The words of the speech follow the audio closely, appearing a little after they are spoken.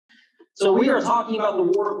So we are talking about the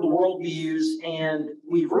war of the worldviews, and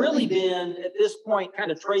we've really been, at this point,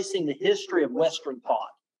 kind of tracing the history of Western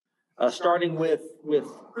thought, starting with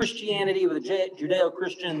Christianity, with a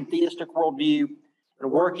Judeo-Christian theistic worldview,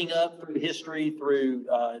 and working up through history, through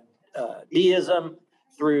deism,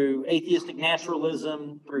 through atheistic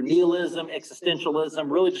naturalism, through nihilism,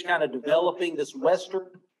 existentialism, really just kind of developing this Western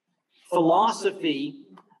philosophy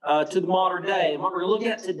to the modern day. And what we're going to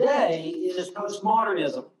look at today is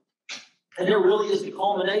postmodernism. And it really is the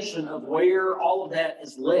culmination of where all of that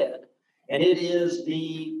is led. And it is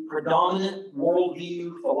the predominant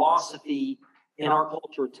worldview philosophy in our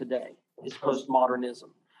culture today, is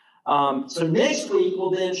postmodernism. So next week,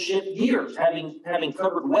 we'll then shift gears, having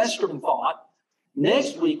covered Western thought.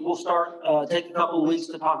 Next week, we'll take a couple of weeks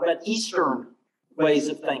to talk about Eastern ways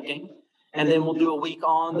of thinking. And then we'll do a week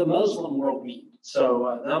on the Muslim worldview.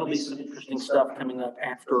 So that'll be some interesting stuff coming up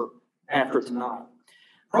after tonight.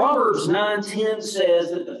 Proverbs 9:10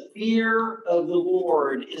 says that the fear of the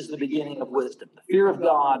Lord is the beginning of wisdom. The fear of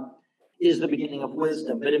God is the beginning of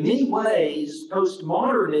wisdom. But in many ways,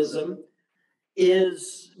 postmodernism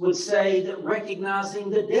would say that recognizing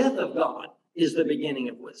the death of God is the beginning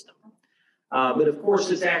of wisdom. But of course,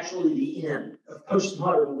 it's actually the end of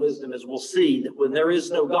postmodern wisdom, as we'll see, that when there is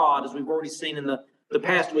no God, as we've already seen in the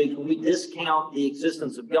past week, when we discount the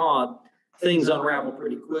existence of God, things unravel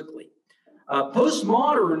pretty quickly.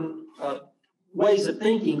 Postmodern ways of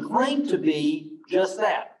thinking claim to be just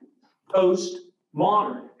that,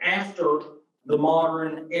 postmodern, after the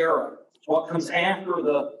modern era. It's what comes after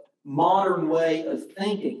the modern way of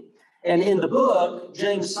thinking. And in the book,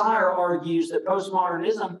 James Sire argues that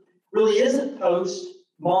postmodernism really isn't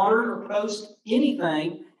post-modern or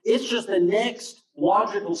post-anything. It's just the next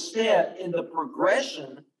logical step in the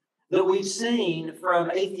progression that we've seen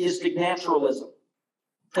from atheistic naturalism.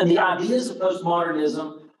 And the ideas of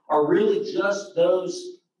postmodernism are really just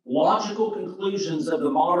those logical conclusions of the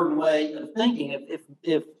modern way of thinking.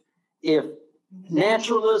 If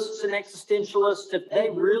naturalists and existentialists, if they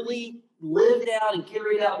really lived out and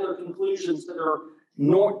carried out their conclusions that are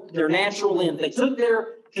their natural end, they took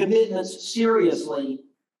their commitments seriously,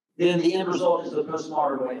 then the end result is the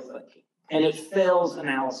postmodern way of thinking. And it fails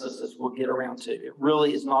analysis, as we'll get around to. It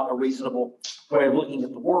really is not a reasonable way of looking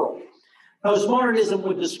at the world. Postmodernism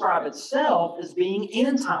would describe itself as being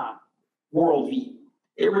anti-worldview.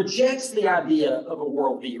 It rejects the idea of a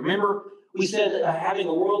worldview. Remember, we said that having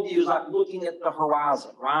a worldview is like looking at the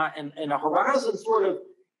horizon, right? And a horizon sort of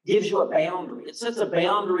gives you a boundary. It sets a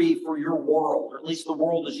boundary for your world, or at least the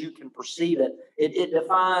world as you can perceive it. It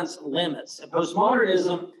defines limits. And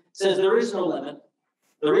postmodernism says there is no limit.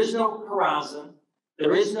 There is no horizon.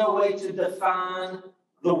 There is no way to define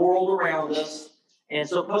the world around us. And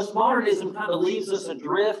so postmodernism kind of leaves us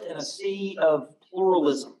adrift in a sea of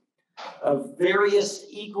pluralism, of various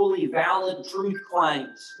equally valid truth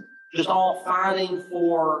claims, just all fighting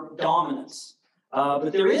for dominance.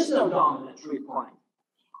 But there is no dominant truth claim.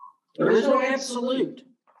 There is no absolute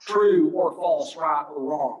true or false, right or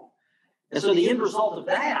wrong. And so the end result of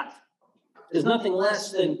that is nothing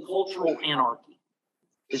less than cultural anarchy.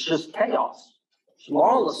 It's just chaos. It's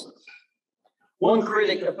lawlessness. One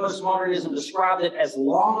critic of postmodernism described it as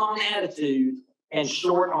long on attitude and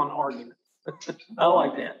short on argument. I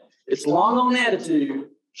like that. It's long on attitude,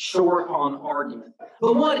 short on argument.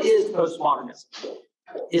 But what is postmodernism?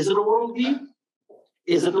 Is it a worldview?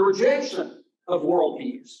 Is it the rejection of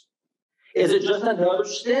worldviews? Is it just another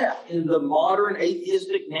step in the modern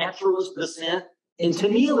atheistic naturalist descent into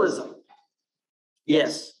nihilism?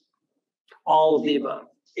 Yes, all of the above.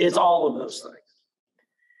 It's all of those things.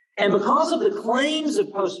 And because of the claims of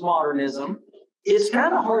postmodernism, it's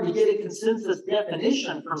kind of hard to get a consensus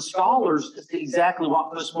definition from scholars as to exactly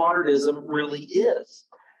what postmodernism really is.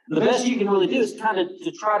 The best you can really do is kind of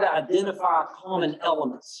to try to identify common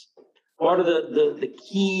elements. What are the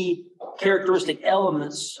key characteristic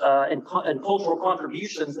elements and cultural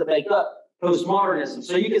contributions that make up postmodernism?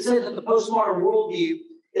 So you can say that the postmodern worldview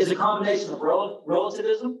is a combination of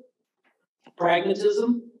relativism,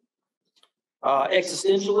 pragmatism,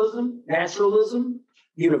 existentialism, naturalism,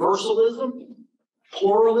 universalism,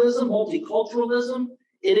 pluralism, multiculturalism.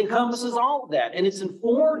 It encompasses all of that, and it's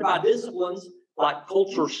informed by disciplines like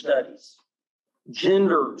culture studies,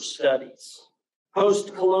 gender studies,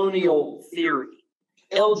 post-colonial theory,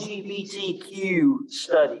 LGBTQ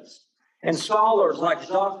studies, and scholars like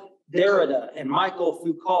Jacques Derrida and Michael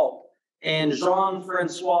Foucault and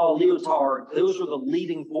Jean-Francois Lyotard. Those are the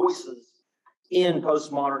leading voices in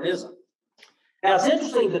postmodernism. Now, it's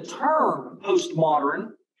interesting, the term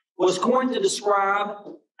postmodern was coined to describe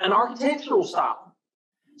an architectural style.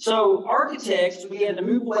 So architects began to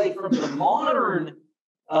move away from the modern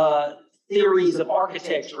theories of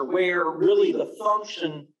architecture, where really the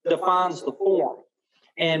function defines the form.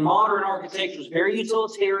 And modern architecture is very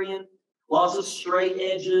utilitarian, lots of straight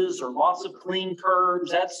edges or lots of clean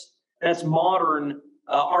curves. That's modern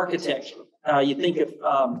architecture. You think of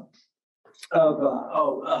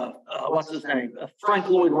what's his name? Frank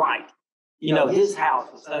Lloyd Wright. You know, his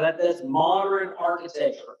houses. That's modern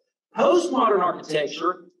architecture. Postmodern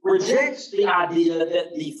architecture rejects the idea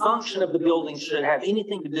that the function of the building should have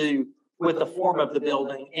anything to do with the form of the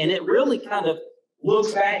building. And it really kind of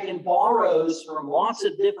looks back and borrows from lots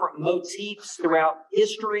of different motifs throughout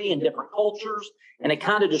history and different cultures, and it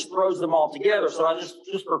kind of just throws them all together. So I just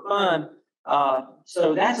for fun,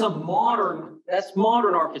 so that's modern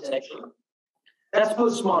architecture. That's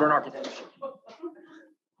postmodern architecture.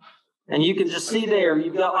 And you can just see there,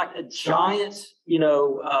 you've got like a giant,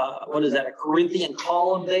 what is that, a Corinthian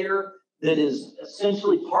column there that is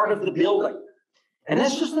essentially part of the building. And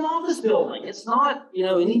that's just an office building. It's not,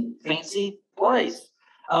 any fancy place.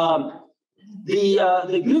 The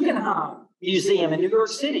Guggenheim Museum in New York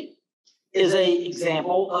City is an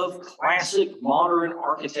example of classic modern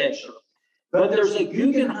architecture. But there's a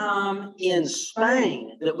Guggenheim in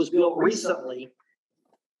Spain that was built recently.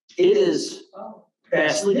 It is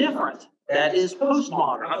vastly different. That is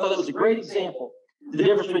postmodern. I thought that was a great example. The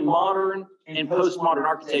difference between modern and postmodern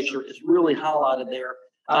architecture is really highlighted there.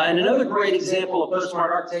 And another great example of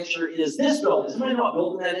postmodern architecture is this building. Does anybody know what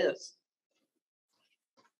building that is?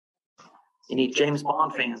 Any James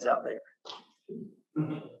Bond fans out there?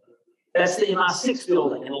 That's the MI6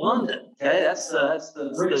 building in London. Okay, that's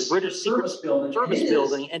the British Secret Service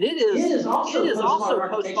building, and it is also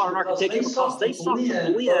postmodern architecture because they sought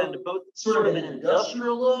to blend both sort of an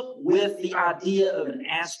industrial look with the idea of an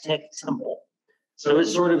Aztec temple. So it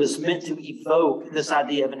sort of is meant to evoke this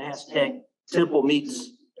idea of an Aztec temple meets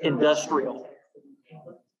industrial.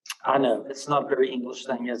 I know it's not a very English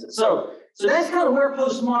thing, is it? So that's kind of where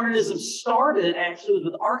postmodernism started. Actually, was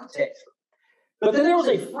with architecture. But then there was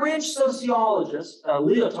a French sociologist,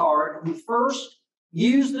 Lyotard, who first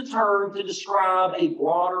used the term to describe a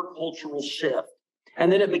broader cultural shift.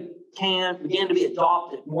 And then it began to be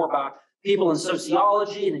adopted more by people in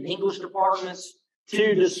sociology and in English departments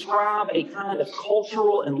to describe a kind of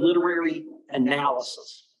cultural and literary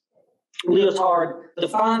analysis. Lyotard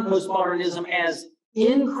defined postmodernism as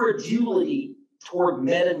incredulity toward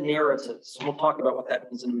meta-narratives. We'll talk about what that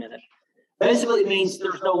means in a minute. Basically, it means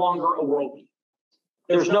there's no longer a worldview.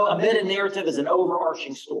 A meta-narrative is an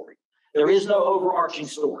overarching story. There is no overarching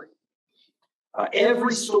story.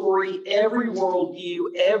 Every story, every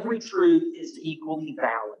worldview, every truth is equally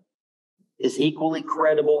valid, is equally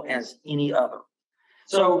credible as any other.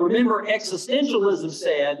 So remember, existentialism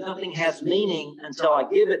said nothing has meaning until I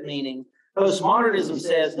give it meaning. Postmodernism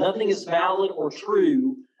says nothing is valid or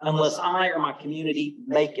true unless I or my community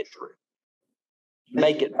make it true,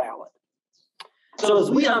 make it valid. So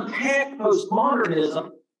as we unpack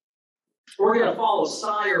postmodernism, we're going to follow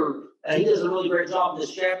Sire. He does a really great job in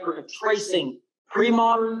this chapter of tracing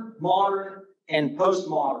pre-modern, modern, and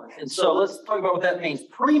postmodern. And so let's talk about what that means.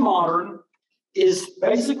 Pre-modern is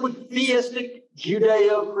basically theistic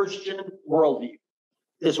Judeo-Christian worldview.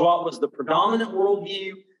 It's what was the predominant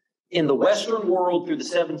worldview in the Western world through the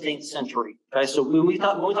 17th century. Okay, so when we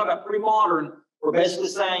talk about pre-modern, we're basically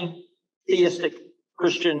saying theistic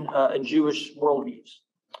Christian and Jewish worldviews.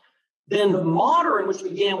 Then modern, which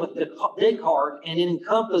began with Descartes, and it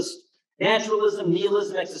encompassed naturalism,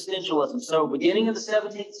 nihilism, existentialism. So beginning in the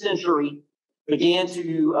 17th century, began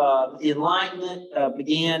to the Enlightenment,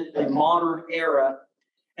 began the modern era.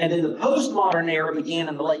 And then the postmodern era began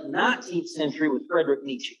in the late 19th century with Friedrich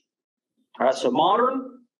Nietzsche. All right, so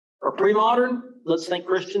modern or pre-modern, let's think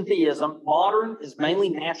Christian theism. Modern is mainly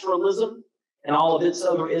naturalism and all of its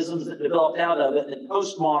other isms that developed out of it. And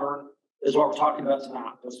postmodern is what we're talking about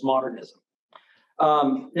tonight, postmodernism.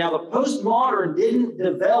 Now, the postmodern didn't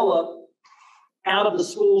develop out of the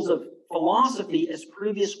schools of philosophy as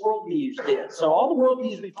previous worldviews did. So all the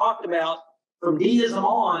worldviews we've talked about from deism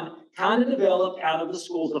on kind of developed out of the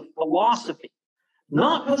schools of philosophy,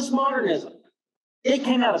 not postmodernism. It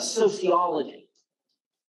came out of sociology.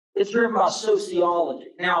 It's driven by sociology.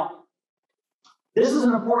 Now, this is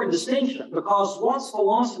an important distinction because what's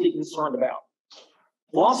philosophy concerned about?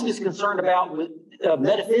 Philosophy is concerned about with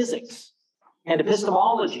metaphysics and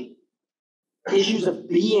epistemology, issues of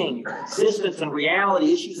being, existence and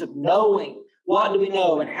reality, issues of knowing. What do we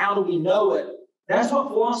know and how do we know it? That's what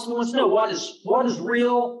philosophy wants to know. What is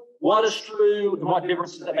real, what is true, and what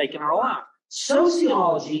difference does that make in our life?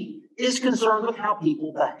 Sociology is concerned with how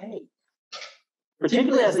people behave.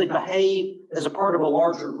 particularly as they behave as a part of a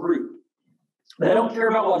larger group. They don't care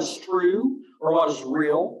about what is true or what is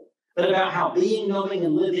real, but about how being, knowing,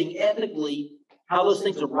 and living ethically, how those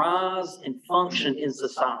things arise and function in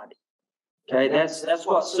society. Okay, that's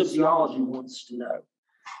what sociology wants to know.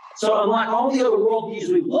 So unlike all the other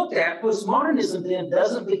worldviews we've looked at, postmodernism then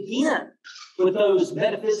doesn't begin with those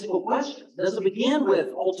metaphysical questions. It doesn't begin with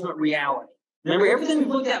ultimate reality. Remember, everything we've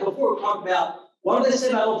looked at before, we talked about what do they say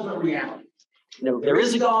about ultimate reality? There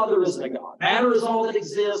is a God, there isn't a God. Matter is all that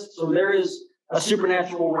exists, so there is a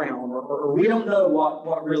supernatural realm, or we don't know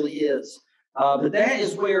what really is. But that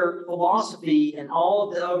is where philosophy and all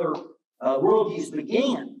of the other worldviews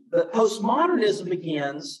began. But postmodernism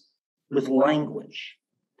begins with language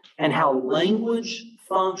and how language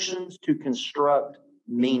functions to construct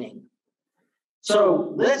meaning.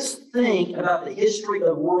 So let's think about the history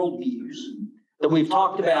of worldviews that we've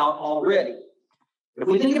talked about already. If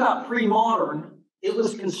we think about pre-modern, it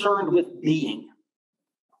was concerned with being,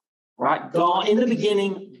 right? God, in the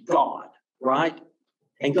beginning, God, right?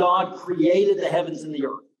 And God created the heavens and the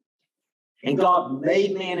earth. And God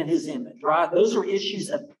made man in his image, right? Those are issues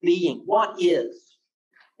of being. What is?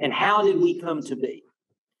 And how did we come to be?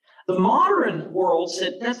 The modern world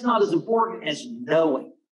said that's not as important as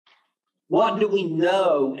knowing. What do we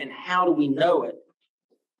know and how do we know it?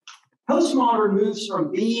 Postmodern moves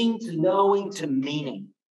from being to knowing to meaning.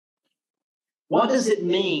 What does it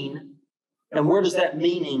mean and where does that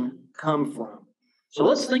meaning come from? So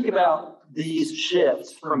let's think about these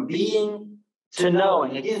shifts from being to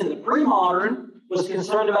knowing. Again, the pre-modern was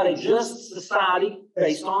concerned about a just society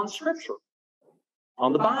based on Scripture,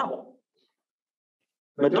 on the Bible.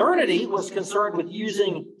 Modernity was concerned with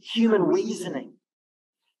using human reasoning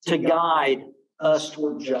to guide us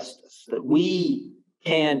toward justice, that we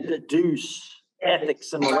can deduce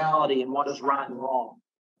ethics and morality and what is right and wrong.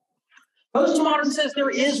 Postmodern says there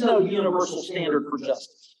is no universal standard for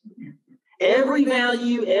justice. Every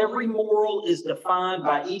value, every moral is defined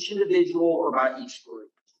by each individual or by each group.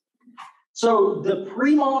 So the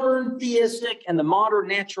pre-modern theistic and the modern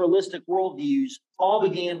naturalistic worldviews all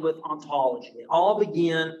began with ontology. They all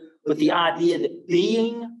begin with the idea that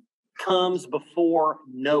being comes before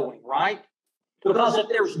knowing, right? Because if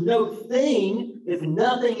there's no thing, if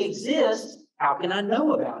nothing exists, how can I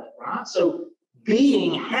know about it, right? So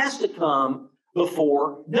being has to come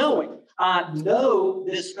before knowing. I know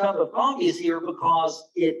this cup of coffee is here because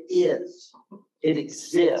it is. It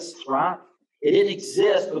exists, right? It didn't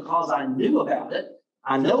exist because I knew about it.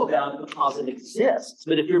 I know about it because it exists.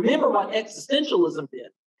 But if you remember what existentialism did,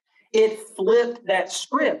 it flipped that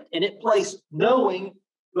script and it placed knowing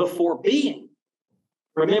before being.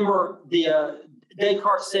 Remember,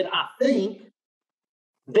 Descartes said, I think,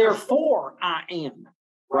 therefore I am,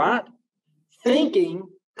 right? Thinking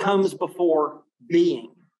comes before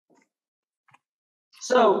being.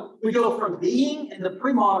 So we go from being in the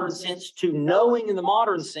pre-modern sense to knowing in the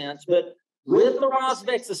modern sense, but with the rise of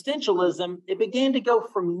existentialism, it began to go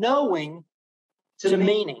from knowing to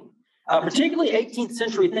meaning. Particularly 18th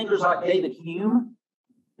century thinkers like David Hume.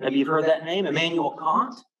 Maybe you've heard that name. Immanuel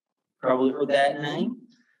Kant. Probably heard that name.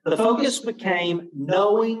 The focus became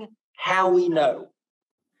knowing how we know.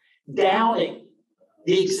 Doubting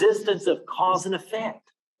the existence of cause and effect.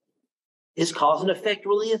 Is cause and effect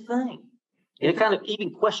really a thing? And kind of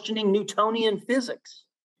even questioning Newtonian physics.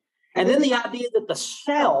 And then the idea that the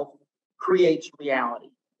self creates reality,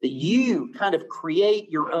 that you kind of create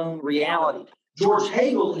your own reality. George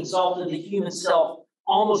Hegel exalted the human self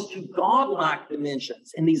almost to godlike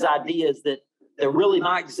dimensions in these ideas that really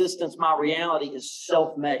my existence, my reality is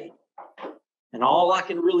self-made. And all I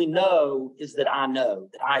can really know is that I know,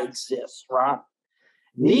 that I exist, right?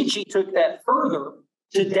 Nietzsche took that further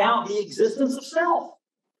to doubt the existence of self.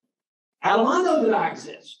 How do I know that I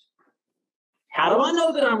exist? How do I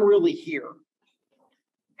know that I'm really here?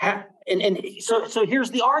 So here's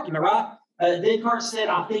the argument, right? Descartes said,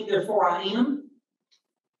 I think, therefore I am.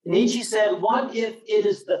 Nietzsche said, what if it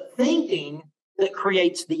is the thinking that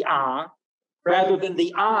creates the I, rather than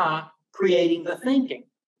the I creating the thinking?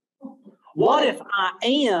 What if I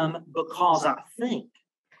am because I think?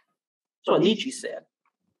 That's what Nietzsche said.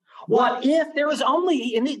 What if there is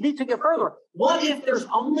only, and Nietzsche took it further, what if there's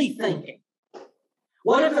only thinking?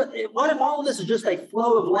 What if all of this is just a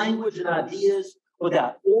flow of language and ideas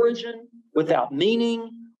without origin, without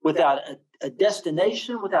meaning, without a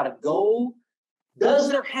destination, without a goal?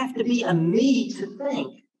 Does there have to be a me to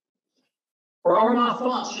think? Or are my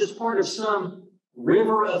thoughts just part of some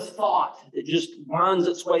river of thought that just winds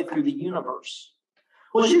its way through the universe?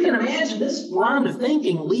 Well, as you can imagine, this line of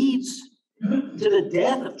thinking leads to the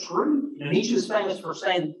death of truth. Nietzsche is famous for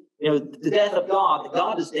saying the death of God, that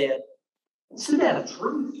God is dead. It's the death of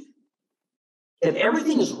truth. If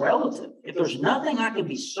everything is relative, if there's nothing I can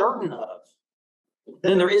be certain of,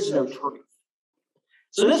 then there is no truth.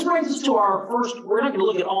 So this brings us to our first, we're not going to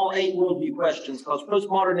look at all 8 worldview questions because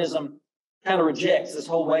postmodernism kind of rejects this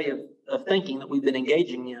whole way of thinking that we've been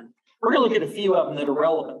engaging in. We're going to look at a few of them that are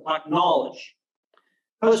relevant, like knowledge.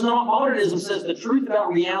 Postmodernism says the truth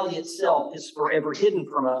about reality itself is forever hidden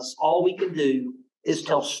from us. All we can do is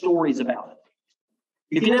tell stories about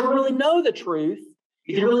it. If you never really know the truth,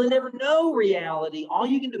 if you really never know reality, all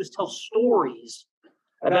you can do is tell stories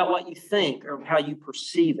about what you think or how you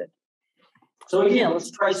perceive it. So again,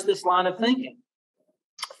 let's trace this line of thinking.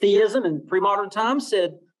 Theism in pre-modern times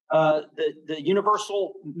said the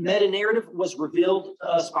universal meta-narrative was revealed to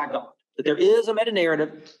us by God. That there is a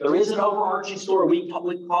meta-narrative, there is an overarching story. We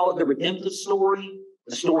call it the redemptive story,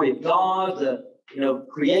 the story of God, the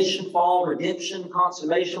creation, fall, redemption,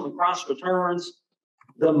 consummation when Christ returns.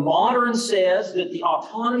 The modern says that the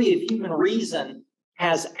autonomy of human reason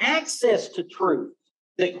has access to truth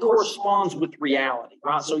that corresponds with reality,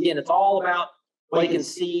 right? So again, it's all about what you can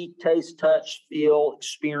see, taste, touch, feel,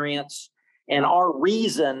 experience, and our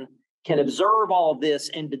reason can observe all of this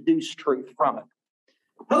and deduce truth from it.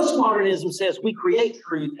 Postmodernism says we create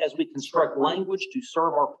truth as we construct language to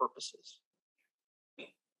serve our purposes.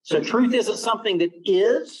 So truth isn't something that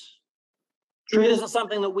is. Truth isn't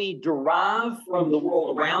something that we derive from the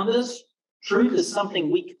world around us. Truth is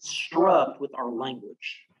something we construct with our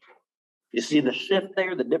language. You see the shift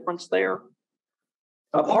there, the difference there?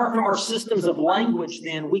 Apart from our systems of language,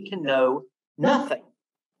 then, we can know nothing.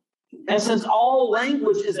 And since all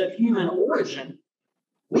language is of human origin,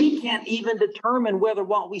 we can't even determine whether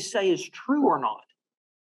what we say is true or not.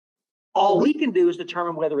 All we can do is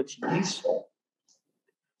determine whether it's useful.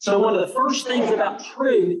 So one of the first things about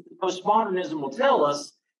truth postmodernism will tell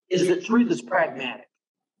us is that truth is pragmatic.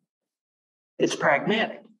 It's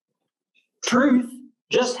pragmatic. Truth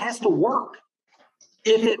just has to work.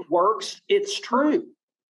 If it works, it's true.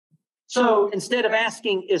 So instead of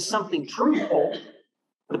asking, is something truthful,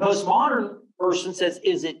 the postmodern person says,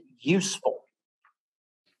 is it useful?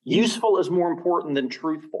 Useful is more important than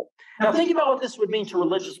truthful. Now think about what this would mean to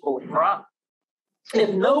religious belief, right? If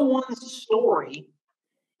no one's story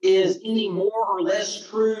is any more or less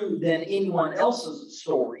true than anyone else's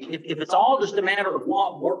story, if it's all just a matter of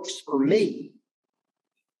what works for me,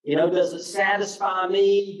 does it satisfy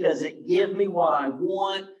me? Does it give me what I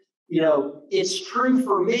want? It's true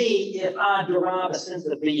for me if I derive a sense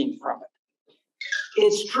of being from it.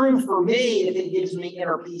 It's true for me if it gives me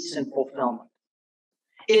inner peace and fulfillment.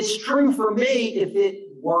 It's true for me if it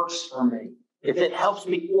works for me, if it helps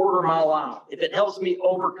me order my life, if it helps me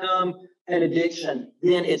overcome an addiction,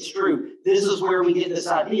 then it's true. This is where we get this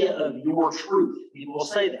idea of your truth. People will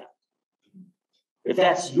say that. If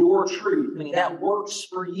that's your truth, meaning that works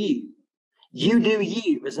for you. You do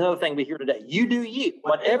you is another thing we hear today. You do you.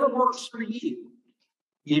 Whatever works for you,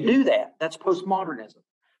 you do that. That's postmodernism.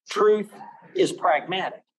 Truth is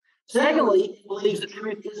pragmatic. Secondly, it believes that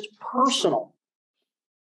truth is personal.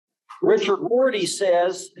 Richard Rorty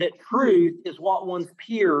says that truth is what one's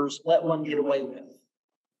peers let one get away with.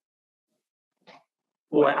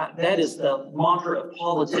 Boy, that is the mantra of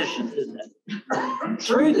politicians, isn't it?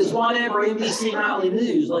 Truth is whatever NBC Nightly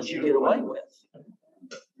News lets you get away with.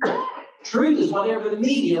 Truth is whatever the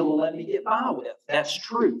media will let me get by with. That's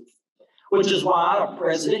truth. Which is why a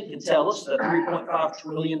president can tell us that a $3.5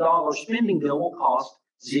 trillion spending bill will cost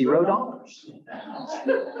 $0.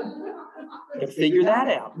 And figure that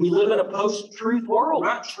out. We live in a post-truth world,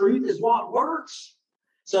 right? Truth is what works.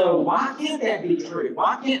 So why can't that be true?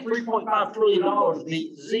 Why can't $3.5 trillion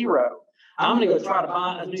be zero? I'm going to go try to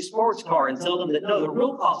buy a new sports car and tell them that, no, the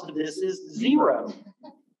real cost of this is zero.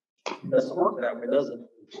 It doesn't work that way, does it?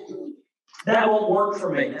 That won't work for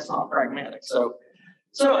me. That's not pragmatic. So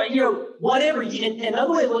whatever.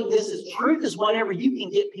 Another way to look at this is truth is whatever you can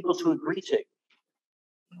get people to agree to.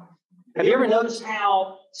 Have you ever noticed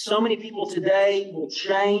how so many people today will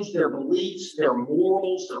change their beliefs, their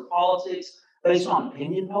morals, their politics based on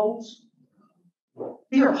opinion polls? You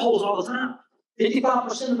hear polls all the time.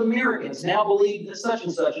 55% of Americans now believe that such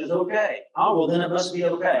and such is okay. Oh, well, then it must be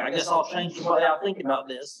okay. I guess I'll change the way I think about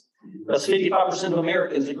this. Because 55% of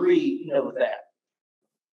Americans agree, with that.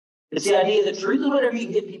 It's the idea that truth is whatever you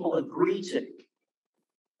can get people to agree to.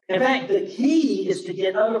 In fact, the key is to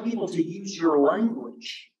get other people to use your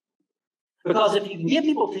language. Because if you can get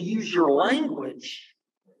people to use your language,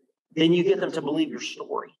 then you get them to believe your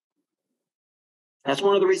story. That's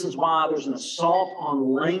one of the reasons why there's an assault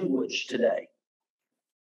on language today.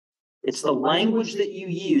 It's the language that you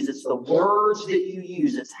use. It's the words that you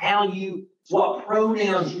use. It's what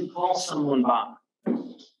pronouns you call someone by.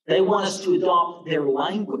 They want us to adopt their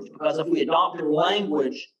language, because if we adopt their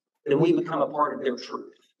language, then we become a part of their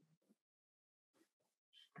truth.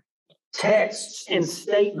 Texts and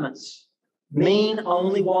statements mean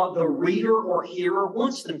only what the reader or hearer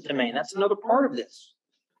wants them to mean. That's another part of this.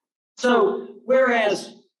 So,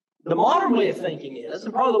 whereas the modern way of thinking is,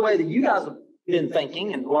 and probably the way that you guys have been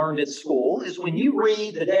thinking and learned at school, is when you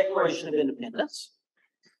read the Declaration of Independence,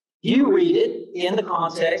 you read it in the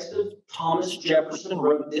context of Thomas Jefferson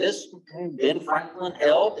wrote this, Ben Franklin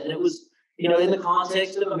helped, and it was, in the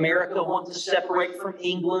context of America wanting to separate from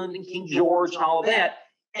England and King George and all of that.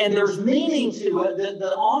 And there's meaning to it that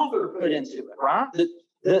the author put into it, right?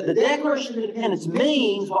 The Declaration of Independence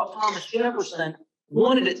means what Thomas Jefferson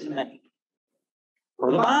wanted it to mean.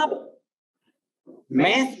 For the Bible.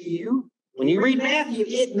 Matthew, when you read Matthew,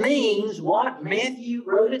 it means what Matthew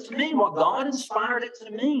wrote it to mean, what God inspired it to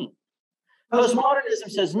mean. Postmodernism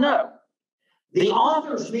says no. The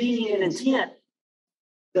author's meaning and intent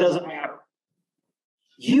doesn't matter.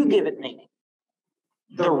 You give it meaning.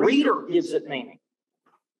 The reader gives it meaning.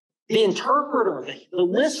 The interpreter, the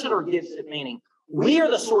listener gives it meaning. We are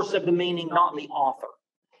the source of the meaning, not the author.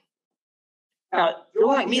 Now, if you're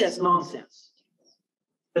like me, that's nonsense.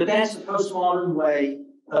 But that's the postmodern way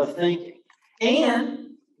of thinking.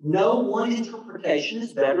 And no one interpretation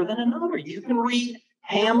is better than another. You can read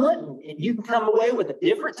Hamlet and you can come away with a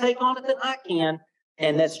different take on it than I can,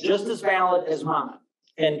 and that's just as valid as mine.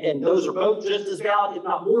 And those are both just as valid, if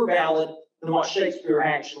not more valid, than what Shakespeare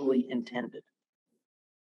actually intended.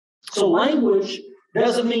 So language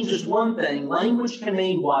doesn't mean just one thing. Language can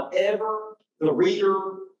mean whatever the reader,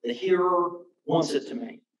 the hearer wants it to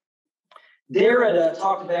mean. Derrida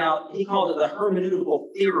talked about, he called it the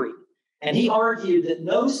hermeneutical theory, and he argued that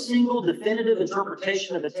no single definitive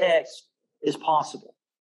interpretation of a text is possible.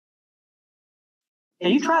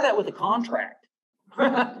 And you try that with a contract.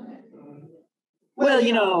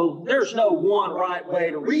 Well, there's no one right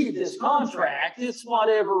way to read this contract. It's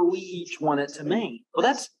whatever we each want it to mean. Well,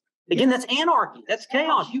 that's anarchy. That's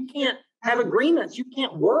chaos. You can't have agreements. You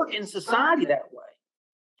can't work in society that way.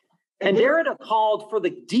 And Derrida called for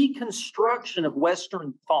the deconstruction of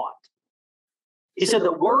Western thought. He said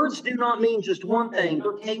that words do not mean just one thing.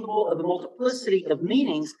 They're capable of a multiplicity of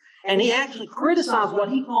meanings. And he actually criticized what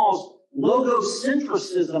he calls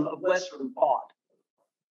logocentrism of Western thought,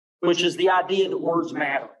 which is the idea that words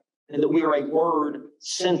matter and that we are a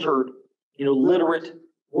word-centered, literate,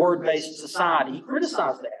 word-based society. He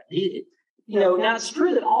criticized that. Now it's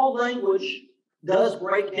true that all language does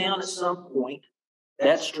break down at some point.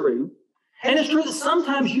 That's true. And it's true that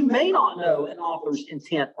sometimes you may not know an author's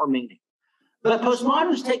intent or meaning. But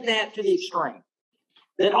postmodernists take that to the extreme,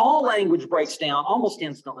 that all language breaks down almost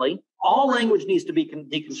instantly. All language needs to be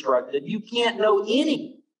deconstructed. You can't know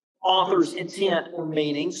any author's intent or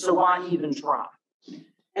meaning, so why even try?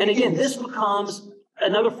 And again, this becomes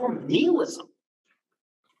another form of nihilism.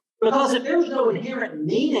 Because if there's no inherent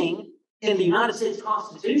meaning in the United States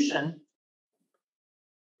Constitution,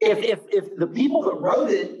 if the people that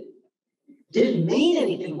wrote it didn't mean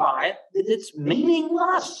anything by it, then it's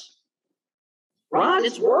meaningless. Right?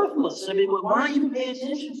 It's worthless. I mean, why even pay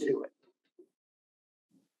attention to it?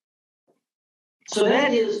 So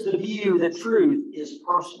that is the view that truth is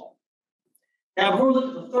personal. Now, before we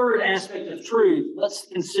look at the third aspect of truth, let's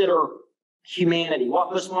consider humanity, what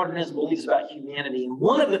postmodernism believes about humanity. And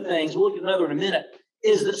one of the things, we'll look at another in a minute,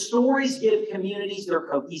 is that stories give communities their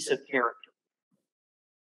cohesive character.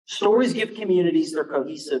 Stories give communities their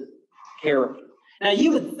cohesive character. Now,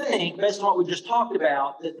 you would think, based on what we just talked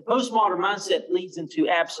about, that the postmodern mindset leads into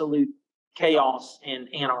absolute chaos and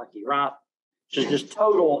anarchy, right? Just a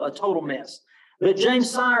total mess. But James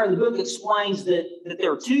Sire in the book explains that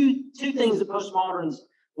there are two things that postmoderns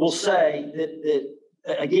will say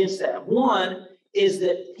that against that. One is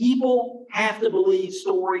that people have to believe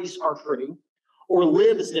stories are true or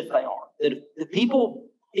live as if they are. That if people,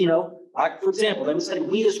 like, for example, they would say,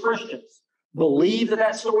 we as Christians believe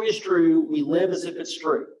that story is true, we live as if it's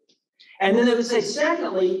true. And then they would say,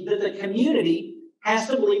 secondly, that the community has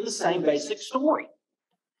to believe the same basic story.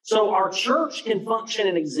 So our church can function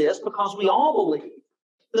and exist because we all believe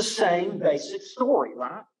the same basic story,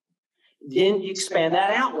 right? Then you expand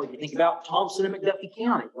that outward. You think about Thompson and McDuffie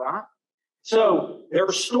County, right? So there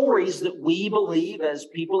are stories that we believe as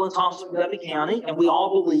people in Thompson and McDuffie County, and we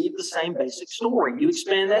all believe the same basic story. You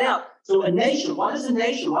expand that out. So a nation, what is a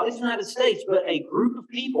nation? What is the United States? But a group of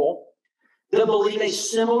people that believe a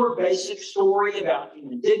similar basic story about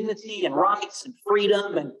human dignity and rights and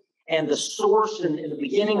freedom and the source and the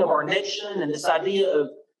beginning of our nation, and this idea of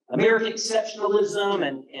American exceptionalism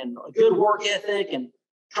and a good work ethic and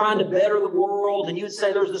trying to better the world. And you would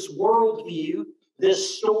say there's this worldview,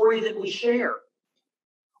 this story that we share.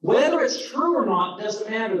 Whether it's true or not doesn't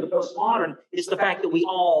matter to the postmodern. It's the fact that we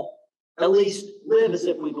all at least live as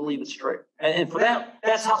if we believe it's true. And for that,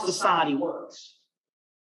 that's how society works.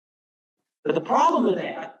 But the problem with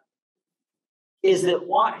that is that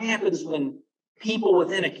what happens when people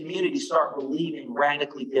within a community start believing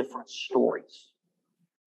radically different stories?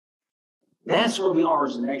 That's where we are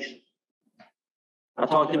as a nation. I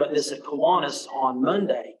talked about this at Kiwanis on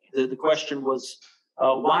Monday. The question was,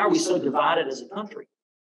 why are we so divided as a country?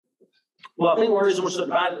 Well, I think the reason we're so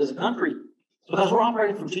divided as a country is because we're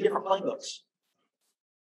operating from two different playbooks.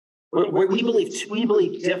 We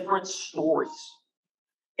believe different stories.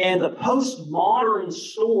 And the postmodern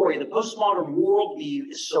story, the postmodern worldview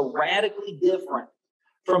is so radically different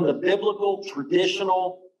from the biblical,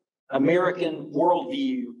 traditional American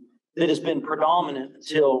worldview that has been predominant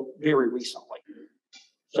until very recently.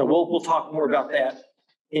 So we'll talk more about that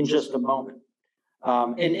in just a moment.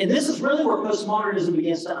 And this is really where postmodernism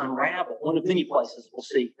begins to unravel. One of many places we'll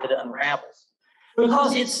see that it unravels.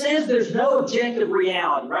 Because it says there's no objective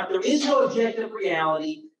reality, right? There is no objective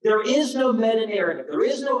reality. There is no meta-narrative. There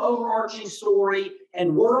is no overarching story.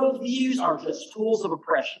 And worldviews are just tools of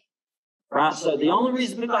oppression, right? So the only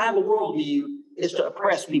reason people have a worldview is to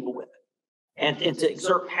oppress people with it and to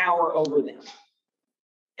exert power over them.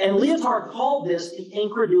 And Leotard called this the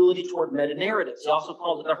incredulity toward meta-narratives. He also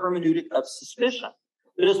called it the hermeneutic of suspicion.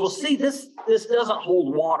 But as we'll see, this doesn't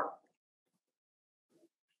hold water.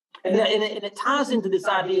 And it ties into this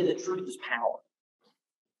idea that truth is power.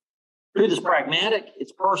 Truth is pragmatic,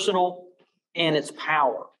 it's personal, and it's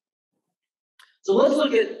power. So let's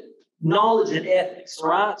look at knowledge and ethics,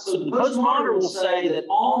 right? So the postmodern will say that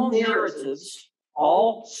all narratives,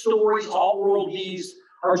 all stories, all worldviews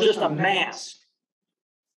are just a mask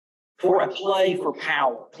for a play for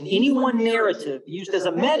power. And any one narrative used as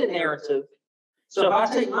a meta-narrative. So if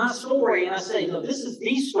I take my story and I say, no, this is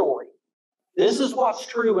the story, this is what's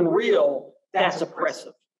true and real, that's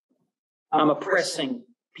oppressive. I'm oppressing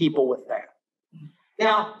people with that.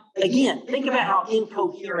 Now, again, think about how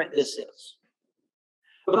incoherent this is.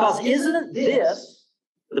 Because isn't this,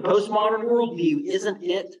 the postmodern worldview, isn't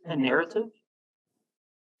it a narrative?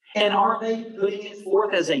 And aren't they putting it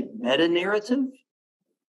forth as a meta-narrative?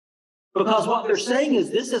 Because what they're saying is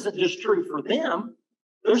this isn't just true for them.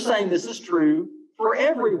 They're saying this is true for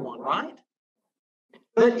everyone, right?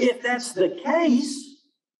 But if that's the case,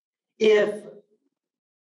 is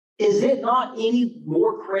it not any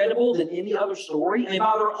more credible than any other story? I mean,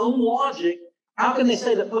 by their own logic, how can they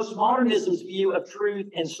say that postmodernism's view of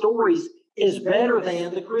truth and stories is better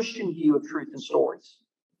than the Christian view of truth and stories?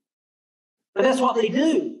 But that's what they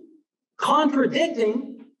do,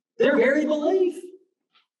 contradicting their very belief.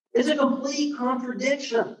 It's a complete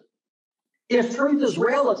contradiction. If truth is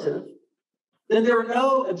relative, then there are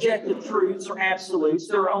no objective truths or absolutes.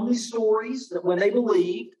 There are only stories that, when they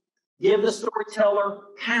believed, give the storyteller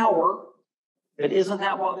power. But isn't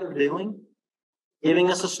that what they're doing?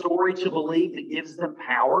 Giving us a story to believe that gives them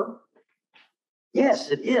power?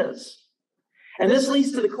 Yes, it is. And this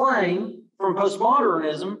leads to the claim from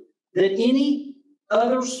postmodernism that any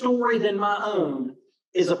other story than my own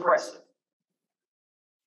is oppressive.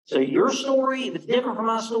 So your story, if it's different from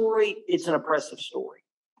my story, it's an oppressive story.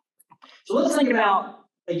 So let's think about,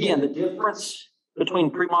 again, the difference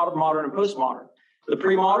between pre-modern, modern, and postmodern. The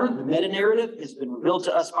pre-modern, the meta-narrative, has been revealed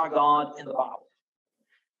to us by God in the Bible.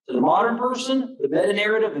 To the modern person, the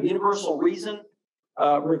meta-narrative of universal reason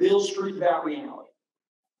reveals truth about reality.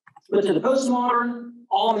 But to the postmodern,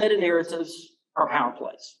 all meta-narratives are power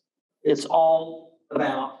plays. It's all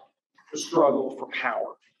about the struggle for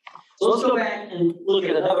power. So let's go back and look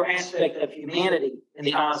at another aspect of humanity in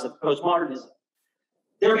the eyes of postmodernism.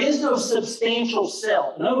 There is no substantial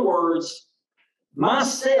self. In other words, my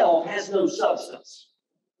self has no substance.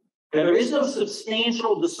 There is no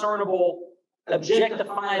substantial, discernible,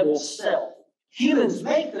 objectifiable self. Humans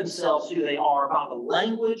make themselves who they are by the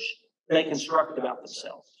language they construct about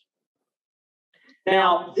themselves.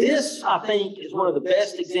 Now, this, I think, is one of the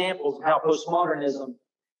best examples of how postmodernism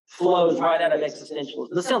flows right out of existentialism.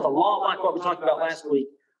 This sounds a lot like what we talked about last week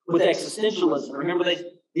with existentialism. Remember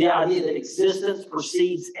the idea that existence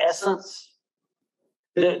precedes essence?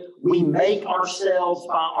 That we make ourselves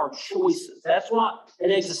by our choices. That's what an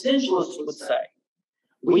existentialist would say.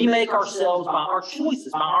 We make ourselves by our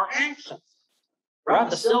choices, by our actions. Right?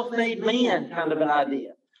 The self-made man kind of an idea.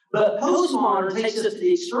 But postmodern takes us to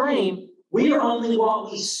the extreme. We are only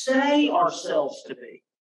what we say ourselves to be.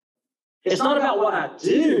 It's not about what I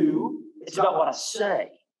do, it's about what I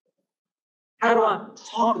say. How do I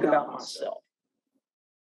talk about myself?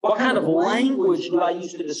 What kind of language do I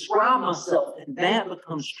use to describe myself? And that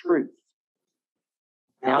becomes truth.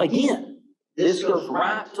 Now, again, this goes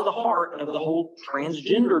right to the heart of the whole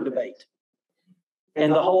transgender debate.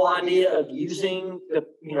 And the whole idea of using the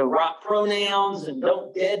right pronouns and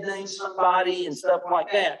don't dead name somebody and stuff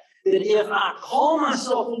like that. That if I call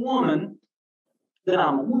myself a woman, then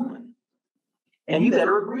I'm a woman. And you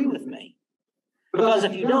better agree with me. Because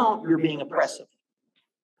if you don't, you're being oppressive.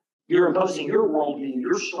 You're imposing your worldview,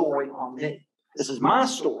 your story on me. This is my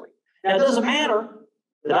story. Now, it doesn't matter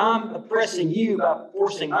that I'm oppressing you by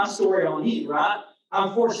forcing my story on you, right?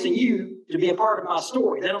 I'm forcing you to be a part of my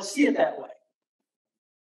story. They don't see it that way.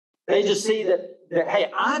 They just see that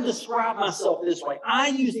hey, I describe myself this way. I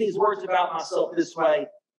use these words about myself this way.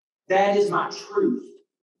 That is my truth.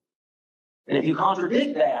 And if you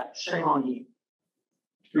contradict that, shame on you.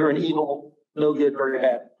 You're an evil, no good, very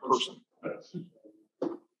bad person.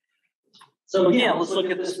 So again, let's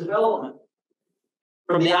look at this development.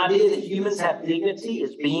 From the idea that humans have dignity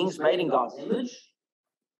as beings made in God's image,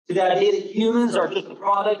 to the idea that humans are just a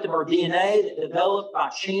product of our DNA that developed by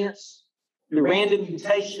chance, through random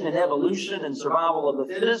mutation and evolution and survival of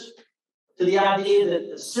the fittest, to the idea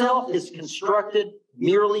that the self is constructed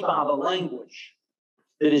merely by the language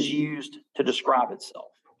that is used to describe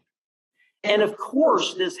itself. And of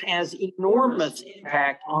course, this has enormous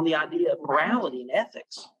impact on the idea of morality and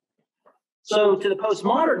ethics. So to the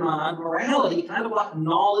postmodern mind, morality, kind of like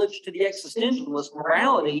knowledge to the existentialist,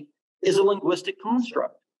 morality is a linguistic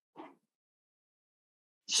construct.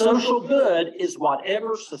 Social good is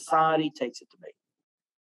whatever society takes it to be.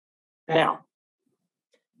 Now,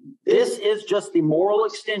 this is just the moral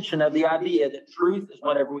extension of the idea that truth is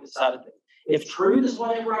whatever we decide to be. If truth is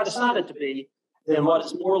whatever I decide it to be, then what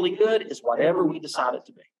is morally good is whatever we decide it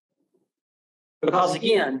to be. Because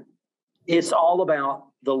again, it's all about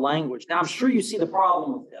the language. Now, I'm sure you see the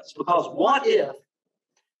problem with this, because what if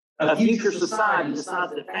a future society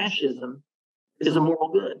decides that fascism is a moral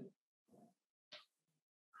good?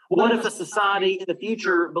 What if a society in the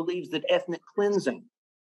future believes that ethnic cleansing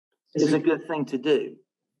is a good thing to do?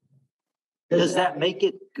 Does that make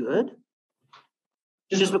it good?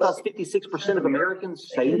 Just because 56% of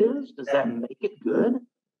Americans say it is, does that make it good?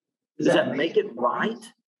 Does that make it right?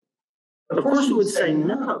 Of course, we would say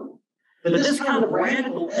no. But this kind of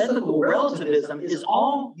radical ethical relativism is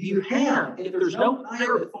all you have if there's no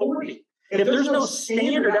higher authority. If there's no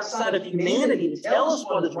standard outside of humanity to tell us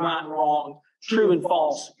what is right and wrong, true and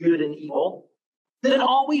false, good and evil, then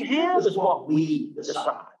all we have is what we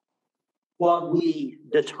decide, what we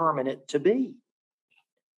determine it to be.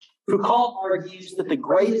 Foucault argues that the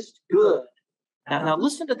greatest good, now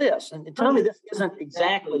listen to this, and tell me this isn't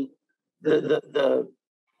exactly the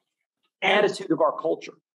attitude of our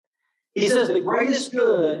culture. He says the greatest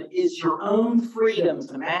good is your own freedom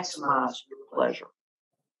to maximize your pleasure.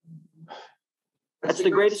 That's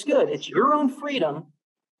the greatest good. It's your own freedom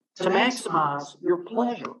to maximize your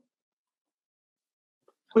pleasure.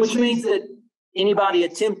 Which means that anybody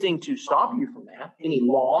attempting to stop you from that, any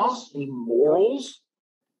laws, any morals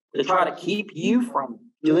that try to keep you from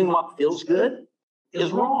doing what feels good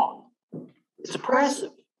is wrong. It's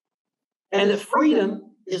oppressive. And that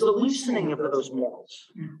freedom is the loosening of those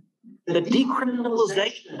morals. The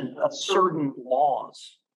decriminalization of certain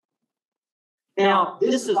laws. Now,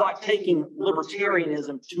 this is like taking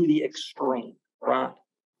libertarianism to the extreme, right?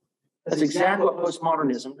 That's exactly what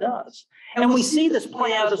postmodernism does. And we see this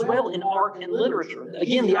play out as well in art and literature.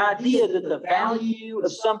 Again, the idea that the value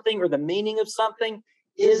of something or the meaning of something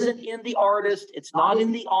isn't in the artist, it's not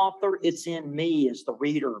in the author, it's in me as the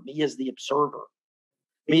reader, me as the observer,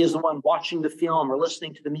 me as the one watching the film or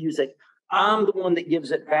listening to the music. I'm the one that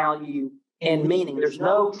gives it value and meaning. There's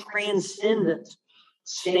no transcendent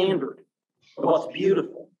standard of what's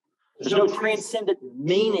beautiful. There's no transcendent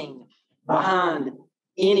meaning behind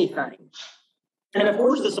anything. And of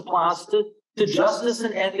course, this applies to justice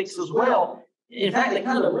and ethics as well. In fact, they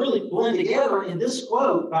kind of really blend together in this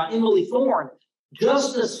quote by Emily Thorne.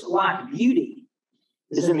 Justice, like beauty,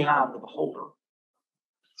 is in the eye of the beholder.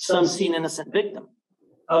 Some see an innocent victim.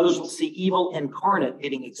 Others will see evil incarnate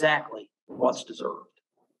getting exactly what's deserved.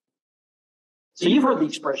 So you've heard the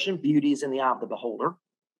expression, beauty is in the eye of the beholder.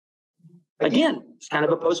 Again, it's kind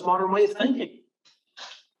of a postmodern way of thinking.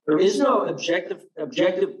 There is no objective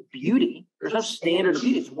beauty. There's no standard of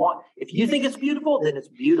beauty. It's what, if you think it's beautiful, then it's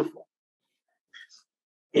beautiful.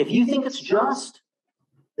 If you think it's just,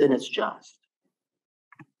 then it's just.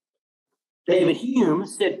 David Hume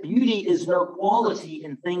said, beauty is no quality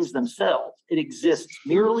in things themselves. It exists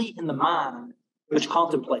merely in the mind which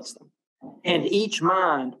contemplates them. And each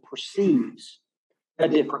mind perceives a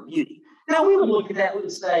different beauty. Now, we would look at that, we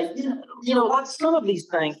would say, like some of these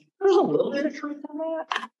things, there's a little bit of truth in that.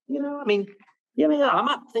 I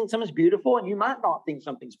might think something's beautiful and you might not think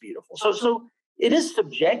something's beautiful. So it is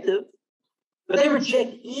subjective, but they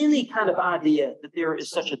reject any kind of idea that there is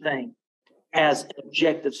such a thing as an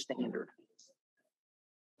objective standard.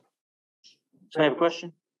 So I have a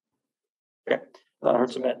question? Okay. I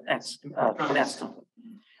heard somebody ask something.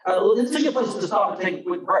 Let's take a place to stop and take a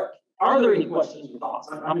quick break. Are there any questions or thoughts?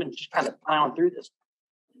 I'm going to just kind of plowing through this.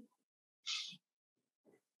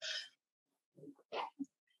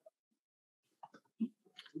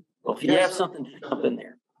 Well, if you have something, jump in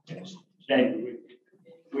there. David,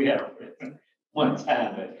 we had one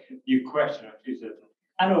time that you questioned her. She said,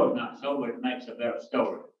 I know it's not so, but it makes a better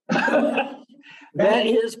story. That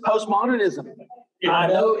is postmodernism. Yeah. I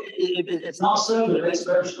know it's not so, but it makes a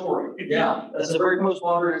better story. Yeah, that's a very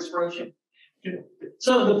postmodern expression.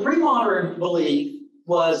 So the pre-modern belief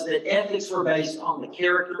was that ethics were based on the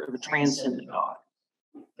character of the transcendent God.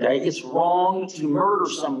 Okay? It's wrong to murder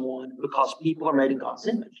someone because people are made in God's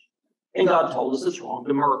image. And God told us it's wrong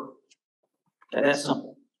to murder. Okay, that's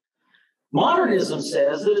simple. Modernism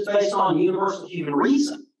says that it's based on universal human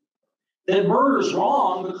reason. That murder is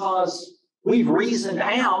wrong because we've reasoned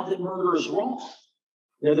out that murder is wrong.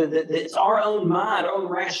 That it's our own mind, our own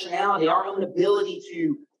rationality, our own ability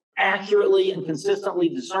to accurately and consistently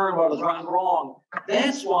discern what is right and wrong.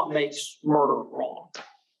 That's what makes murder wrong.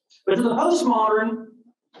 But to the postmodern,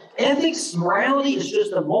 ethics, morality is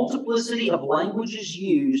just a multiplicity of languages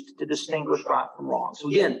used to distinguish right from wrong. So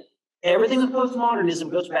again, everything with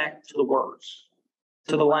postmodernism goes back to the words,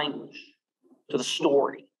 to the language, to the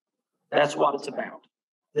story. That's what it's about,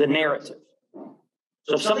 the narrative.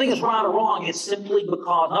 So if something is right or wrong, it's simply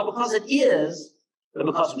because, not because it is, but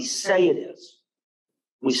because we say it is.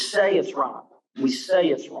 We say it's right. We say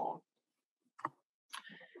it's wrong.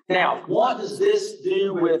 Now, what does this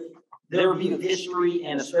do with their view of history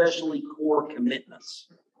and especially core commitments?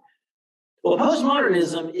 Well,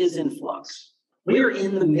 postmodernism is in flux. We're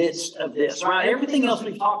in the midst of this, right? Everything else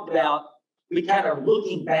we've talked about, we kind of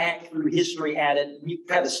looking back through history at it. We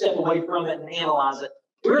kind of step away from it and analyze it.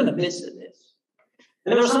 We're in the midst of this.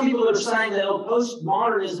 And there are some people that are saying that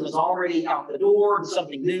postmodernism is already out the door and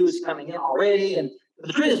something new is coming in already. And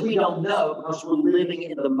the truth is we don't know because we're living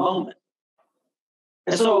in the moment.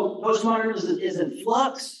 And so postmodernism is in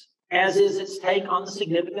flux, as is its take on the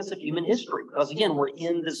significance of human history. Because again, we're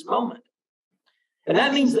in this moment. And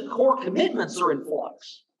that means that core commitments are in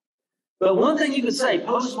flux. But one thing you could say,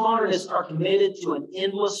 postmodernists are committed to an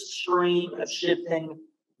endless stream of shifting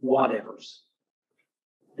whatevers.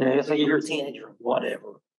 It's like you're a teenager,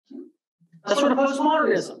 whatever. That's sort of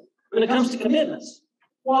postmodernism when it comes to commitments.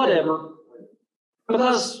 Whatever.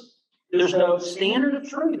 Because there's no standard of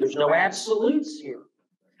truth. There's no absolutes here.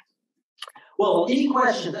 Well, any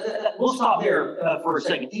questions? We'll stop there for a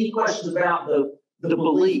second. Any questions about the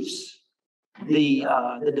beliefs, the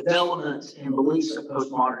developments and beliefs of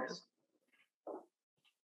postmodernism?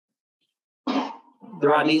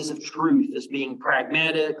 Their ideas of truth as being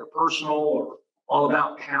pragmatic or personal or all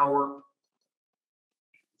about power.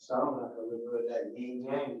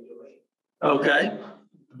 Okay.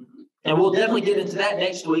 And we'll definitely get into that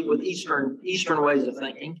next week with Eastern ways of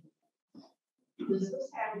thinking. Does this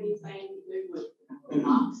have anything to do with the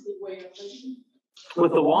Nazi way of thinking?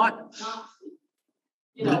 With the what?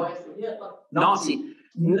 Nazi. As the Hitler. Nazi.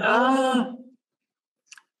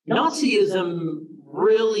 Nazism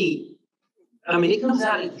really, it comes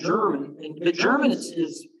out as German. But German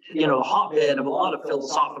is a hotbed of a lot of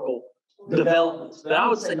philosophical developments. But I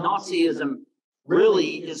would say Nazism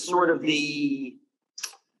really is sort of the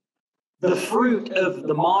fruit of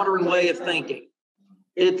the modern way of thinking.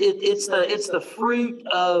 It's the fruit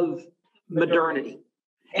of modernity.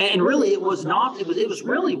 And really it was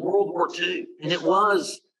really World War II. And it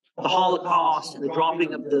was the Holocaust and the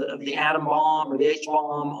dropping of the atom bomb or the H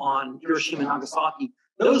bomb on Hiroshima and Nagasaki.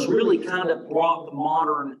 Those really kind of brought the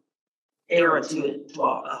modern era to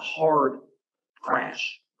a hard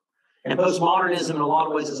crash. And postmodernism in a lot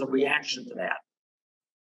of ways is a reaction to that.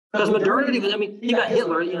 Because modernity, you got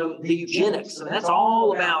Hitler, the eugenics. That's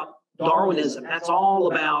all about Darwinism. That's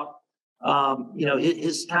all about,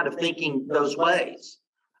 his kind of thinking those ways.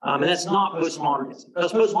 And that's not postmodernism.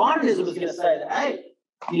 Because postmodernism is going to say that, hey,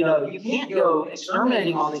 you can't go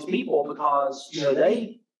exterminating all these people because,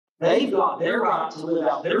 they've got their right to live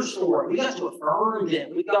out their story. We got to affirm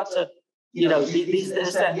them. We've got to,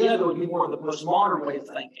 this, that, and the other would be more of the postmodern way of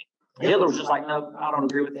thinking. Hitler was just like, no, I don't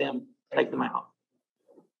agree with them. Take them out.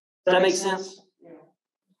 Does that make sense?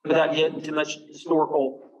 Without getting too much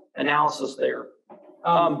historical analysis there.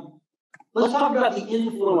 Let's talk about the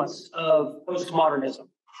influence of postmodernism.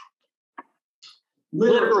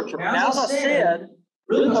 Literature. Now, as I said,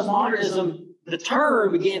 really postmodernism, the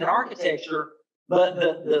term began in architecture, but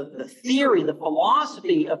the theory, the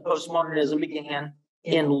philosophy of postmodernism began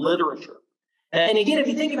in literature. And again, if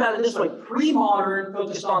you think about it this way, pre-modern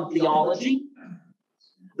focused on theology,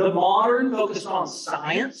 the modern focused on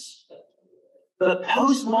science, but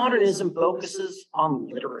postmodernism focuses on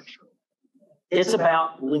literature. It's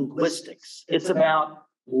about linguistics. It's about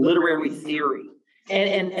literary theory.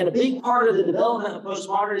 And a big part of the development of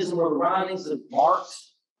postmodernism were the writings of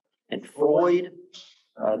Marx and Freud,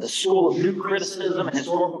 the school of new criticism and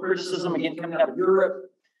historical criticism, again, coming out of Europe.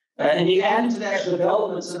 And you add to that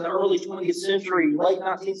developments in the early 20th century, late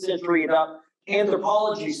 19th century about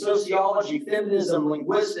anthropology, sociology, feminism,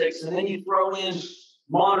 linguistics, and then you throw in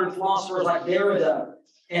modern philosophers like Derrida,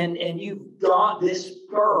 and you've got this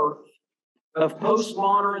birth of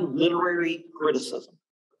postmodern literary criticism.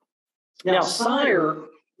 Now, Sire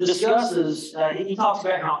discusses, he talks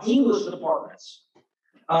about how English departments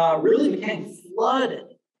really became flooded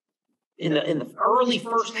in the early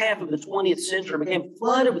first half of the 20th century, became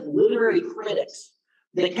flooded with literary critics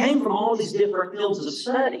that came from all these different fields of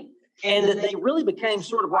study, and that they really became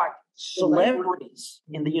sort of like celebrities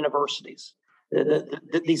in the universities.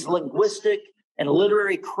 These linguistic and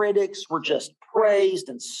literary critics were just praised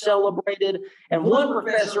and celebrated. And one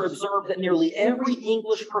professor observed that nearly every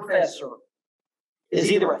English professor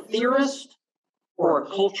is either a theorist or a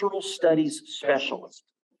cultural studies specialist.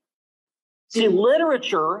 See,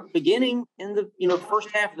 literature, beginning in the first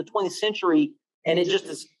half of the 20th century, and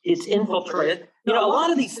it's infiltrated. A lot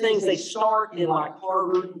of these things, they start in like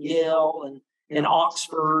Harvard and Yale and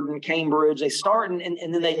Oxford and Cambridge. They start and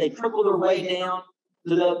then they trickle their way down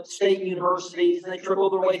to the state universities, and they trickle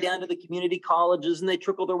their way down to the community colleges, and they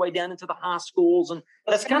trickle their way down into the high schools. And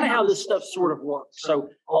that's kind of how this stuff sort of works. So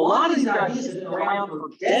a lot of these ideas have been around for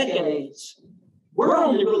decades. We're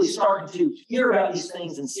only really starting to hear about these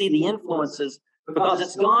things and see the influences because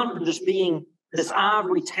it's gone from just being this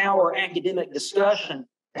ivory tower academic discussion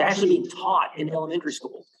to actually being taught in elementary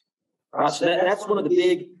school. Right? So that's one of the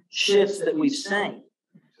big shifts that we've seen.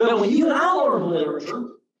 But when you and I learn literature,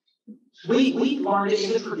 we learned it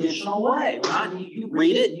in the traditional way, right? You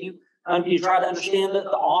read it, you try to understand the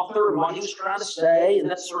author and what he was trying to say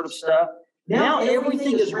and that sort of stuff. Now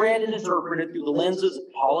everything is read and interpreted through the lenses of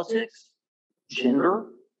politics, gender,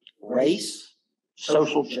 race,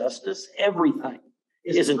 social justice. Everything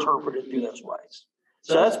is interpreted through those ways.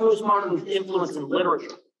 So that's postmodern influence in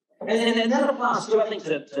literature. And that applies too, I think,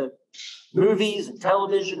 to movies and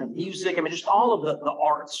television and music. I mean, just all of the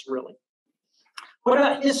arts, really. What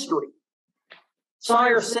about history?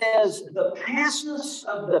 Sire says the pastness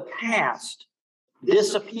of the past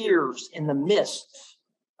disappears in the mists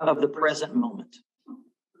of the present moment.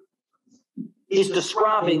 He's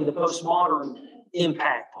describing the postmodern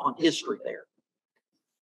impact on history there.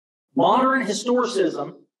 Modern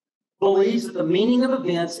historicism believes that the meaning of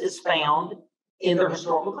events is found in their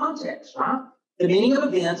historical context, right? The meaning of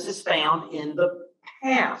events is found in the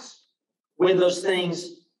past when those things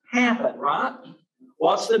happen, right?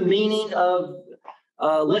 What's the meaning of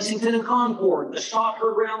Lexington and Concord, the shot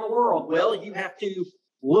heard around the world? Well, you have to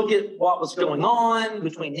look at what was going on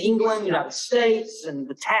between England, United States, and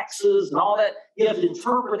the taxes and all that. You have to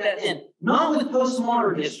interpret that in, not with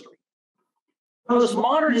postmodern history.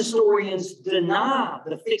 Postmodern historians deny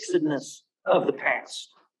the fixedness of the past.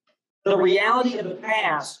 The reality of the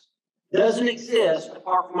past doesn't exist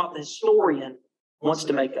apart from what the historian wants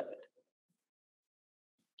to make of it.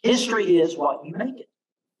 History is what you make it.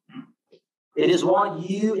 It is what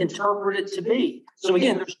you interpret it to be. So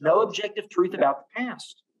again, there's no objective truth about the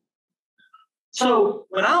past. So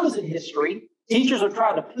when I was in history, teachers would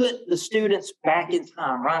try to put the students back in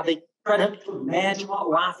time, right? They try to imagine what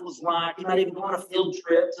life was like. You might even go on a field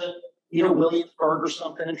trip to, Williamsburg or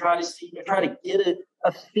something and try to get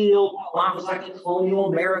a feel what life was like in colonial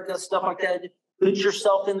America, stuff like that. Put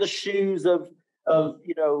yourself in the shoes of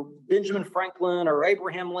Benjamin Franklin or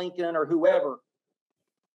Abraham Lincoln or whoever.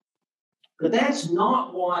 But that's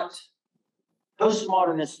not what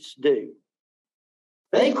postmodernists do.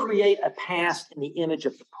 They create a past in the image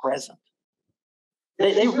of the present.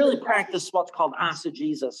 They really practice what's called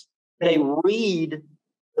eisegesis. They read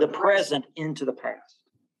the present into the past.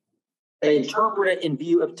 They interpret it in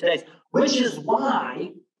view of today's, which is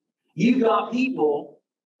why you've got people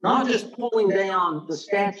not just pulling down the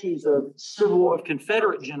statues of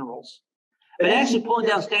Confederate generals, but actually pulling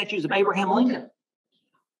down statues of Abraham Lincoln,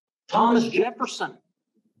 Thomas Jefferson,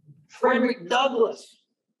 Frederick Douglass.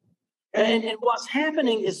 And what's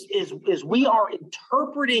happening is we are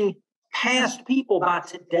interpreting past people by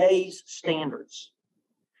today's standards.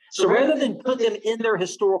 So rather than put them in their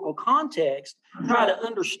historical context, try to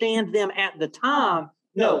understand them at the time,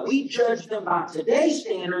 no, we judge them by today's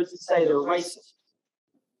standards and say they're racist.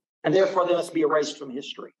 And therefore they must be erased from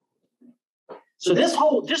history. So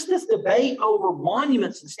this debate over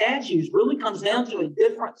monuments and statues really comes down to a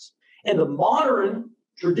difference in the modern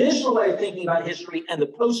traditional way of thinking about history and the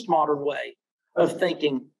postmodern way of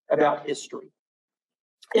thinking about history.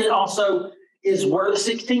 It also is where the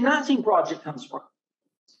 1619 Project comes from.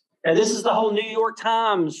 And this is the whole New York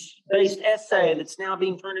Times-based essay that's now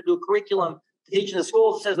being turned into a curriculum to teach in the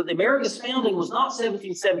schools. It says that the America's founding was not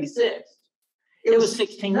 1776. It was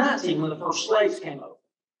 1619 when the first slaves came over.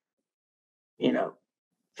 You know,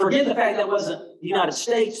 forget the fact that wasn't the United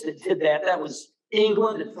States that did that. That was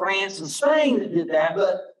England and France and Spain that did that.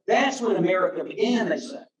 But that's when America began, they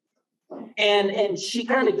say. And she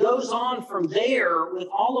kind of goes on from there with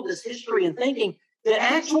all of this history and thinking that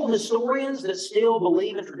actual historians that still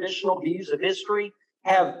believe in traditional views of history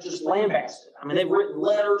have just lambasted. I mean, they've written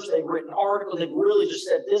letters, they've written articles, they've really just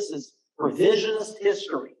said this is revisionist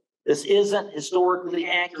history. This isn't historically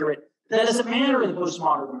accurate. That doesn't matter in the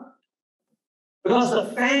postmodern mind. Because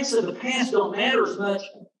the facts of the past don't matter as much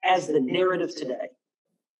as the narrative today.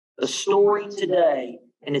 The story today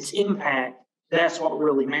and its impact, that's what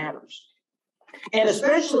really matters. And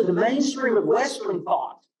especially the mainstream of Western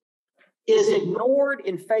thought is ignored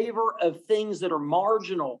in favor of things that are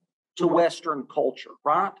marginal to Western culture,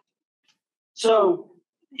 right? So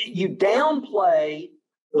you downplay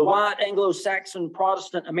the white Anglo-Saxon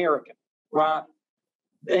Protestant American, right?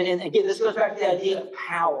 And again, this goes back to the idea of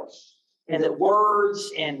power, and that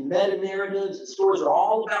words and meta-narratives and stories are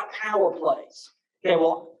all about power plays. Okay,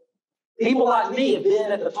 well, people like me have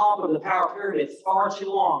been at the top of the power pyramid far too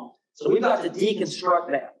long, so we've got to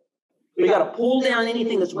deconstruct that. We've got to pull down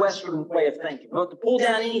anything that's Western way of thinking. We've got to pull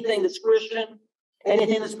down anything that's Christian,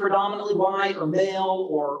 anything that's predominantly white or male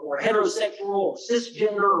or heterosexual or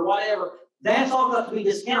cisgender or whatever. That's all got to be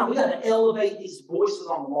discounted. We've got to elevate these voices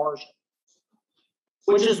on the margin,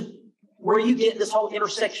 which is where you get this whole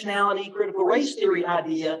intersectionality, critical race theory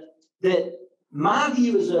idea that my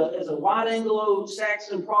view as a white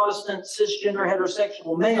Anglo-Saxon Protestant cisgender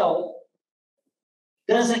heterosexual male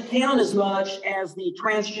doesn't count as much as the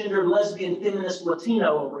transgender lesbian feminist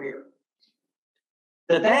Latino over here.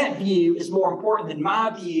 That view is more important than my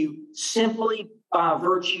view simply by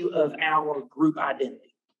virtue of our group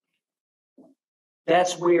identity.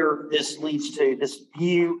 That's where this leads to, this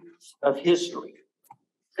view of history.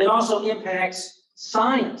 It also impacts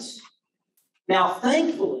science. Now,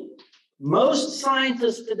 thankfully, most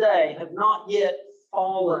scientists today have not yet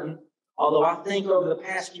fallen, although I think over the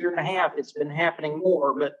past year and a half it's been happening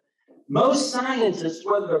more, but most scientists,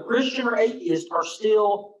 whether they're Christian or atheist, are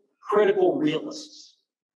still critical realists.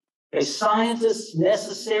 Okay, scientists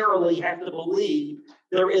necessarily have to believe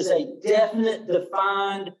there is a definite,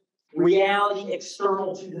 defined reality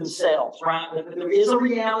external to themselves, right? That there is a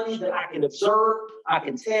reality that I can observe, I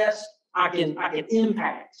can test, I can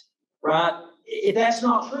impact, right? If that's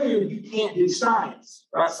not true, you can't do science,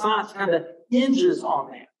 right? Science kind of hinges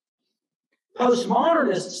on that.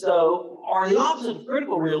 Postmodernists, though, are the opposite of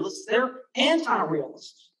critical realists. They're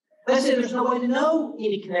anti-realists. They say there's no way to know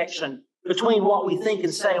any connection between what we think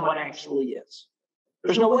and say and what actually is.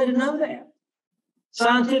 There's no way to know that.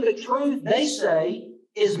 Scientific truth, they say,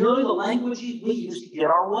 is merely the language we use to get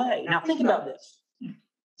our way. Now, think about this.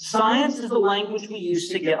 Science is the language we use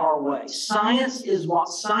to get our way. Science is what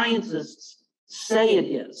scientists say it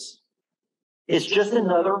is. It's just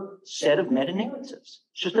another set of meta-narratives.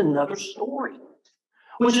 It's just another story,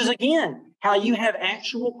 which is, again, how you have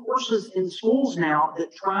actual courses in schools now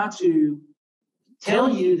that try to tell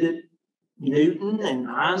you that Newton and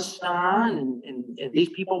Einstein and these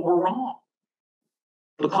people were wrong.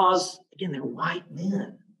 Because, again, they're white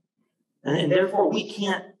men. And therefore, we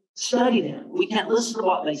can't study them. We can't listen to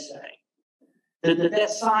what they say.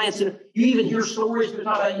 That's science. And you even hear stories that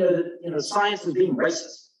talk about, that science is being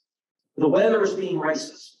racist. The weather is being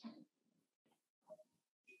racist.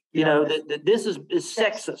 That this is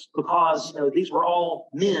sexist because, these were all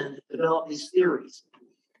men that developed these theories.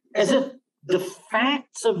 As if the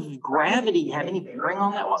facts of gravity have any bearing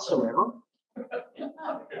on that whatsoever.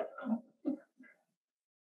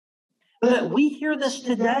 But we hear this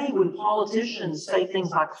today when politicians say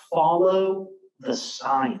things like, follow the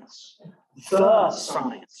science,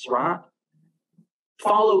 right?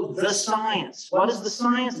 follow the science. What is the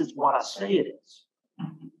science? It's what I say it is.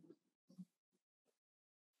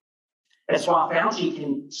 That's why Fauci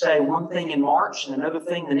can say one thing in March and another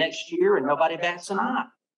thing the next year, and nobody bats an eye.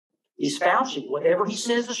 He's Fauci. Whatever he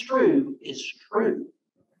says is true is true.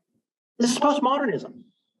 This is postmodernism.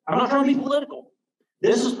 I'm not trying to be political.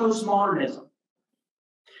 This is postmodernism.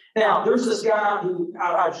 Now, there's this guy who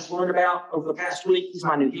I just learned about over the past week. He's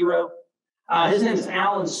my new hero. His name is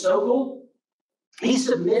Alan Sokol. He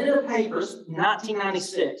submitted a paper in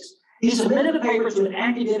 1996. He submitted a paper to an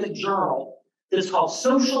academic journal that is called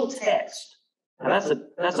Social Text. Now,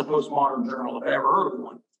 that's a postmodern journal if I ever heard of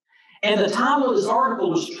one. And the title of his article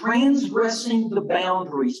was Transgressing the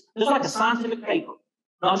Boundaries. It was like a scientific paper.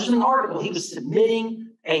 Not just an article. He was submitting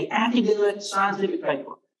an academic scientific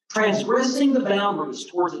paper. Transgressing the Boundaries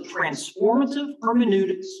towards a transformative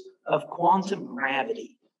hermeneutics of quantum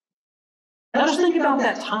gravity. Now just think about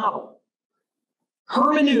that title.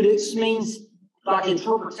 Hermeneutics means like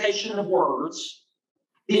interpretation of words.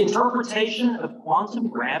 The interpretation of quantum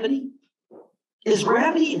gravity? Is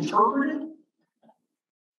gravity interpreted?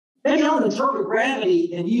 Maybe I don't interpret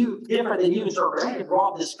gravity and you different than you interpret. I can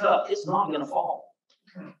drop this cup, it's not going to fall.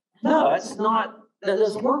 No, that's not, that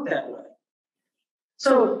doesn't work that way.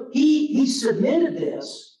 So he submitted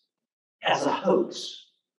this as a hoax.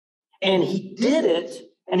 And he did it,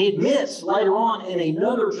 and he admits later on in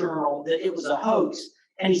another journal that it was a hoax.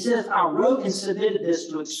 And he says, I wrote and submitted this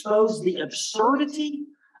to expose the absurdity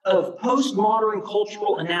of postmodern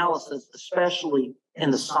cultural analysis, especially in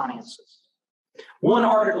the sciences. One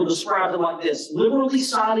article described it like this: liberally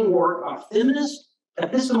citing work by feminist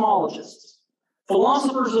epistemologists,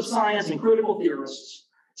 philosophers of science, and critical theorists,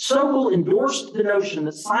 Sokol endorsed the notion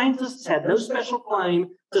that scientists had no special claim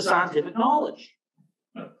to scientific knowledge.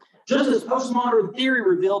 Just as postmodern theory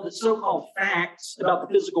revealed that so-called facts about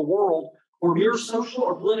the physical world were mere social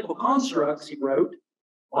or political constructs, he wrote,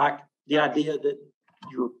 like the idea that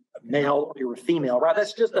you're a male or you're a female, right?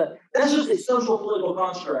 That's just a social political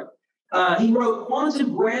construct. He wrote,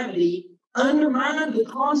 quantum gravity undermined the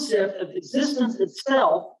concept of existence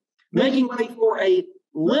itself, making way for a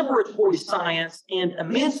liberatory science and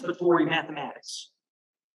emancipatory mathematics.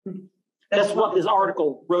 That's what this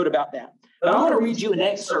article wrote about that. But I want to read you an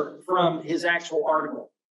excerpt from his actual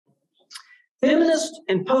article. Feminist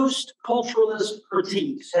and post-culturalist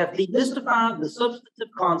critiques have demystified the substantive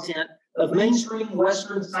content of mainstream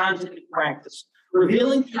Western scientific practice,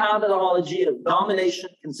 revealing the ideology of domination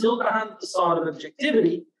concealed behind the facade of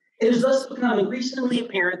objectivity. It has thus become increasingly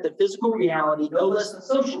apparent that physical reality, no less than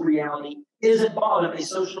social reality, is at bottom a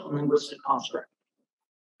social and linguistic construct.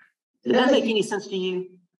 Did that make any sense to you?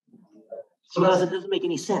 Because it doesn't make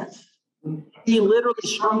any sense. He literally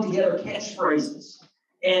strung together catchphrases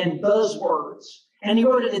and buzzwords, and he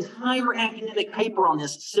wrote an entire academic paper on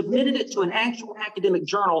this, submitted it to an actual academic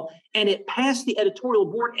journal, and it passed the editorial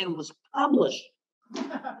board and was published.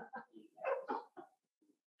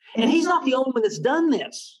 And he's not the only one that's done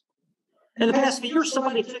this. In the past few years,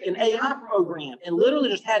 somebody took an AI program and literally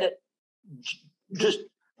just had it just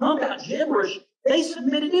pump out gibberish. They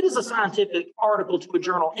submitted it as a scientific article to a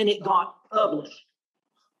journal, and it got published.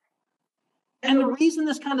 And the reason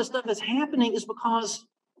this kind of stuff is happening is because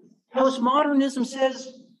postmodernism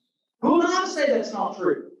says, who am I to say that's not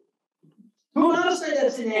true? Who am I to say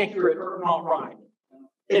that's inaccurate or not right?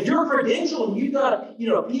 If you're credentialed and you've got a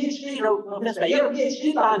PhD, you have a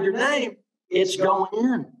PhD behind your name, it's going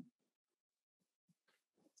in.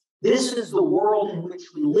 This is the world in which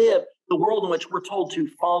we live, the world in which we're told to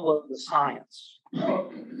follow the science.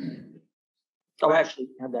 Oh, actually,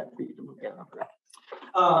 I have that for you to look at.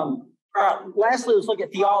 All right, lastly, let's look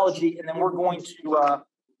at theology, and then we're going to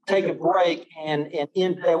take a break and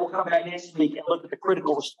end today. We'll come back next week and look at the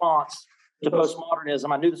critical response to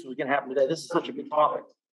postmodernism. I knew this was going to happen today. This is such a good topic.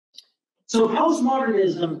 So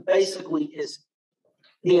postmodernism basically is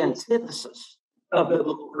the antithesis of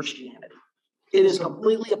biblical Christianity. It is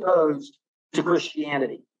completely opposed to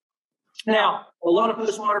Christianity. Now, a lot of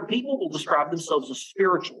postmodern people will describe themselves as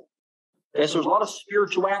spiritual. Okay, so there's a lot of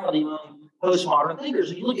spirituality among postmodern thinkers.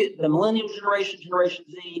 If you look at the millennial generation, Generation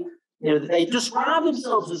Z, they describe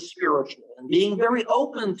themselves as spiritual and being very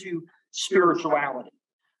open to spirituality.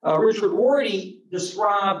 Richard Rorty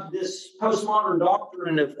described this postmodern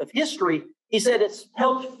doctrine of history. He said it's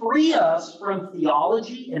helped free us from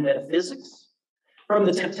theology and metaphysics, from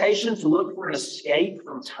the temptation to look for an escape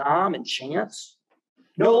from time and chance,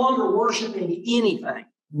 no longer worshiping anything.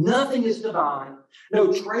 Nothing is divine.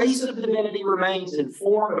 No trace of divinity remains in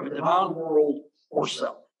form of a divine world or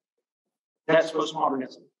self. That's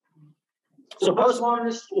postmodernism. So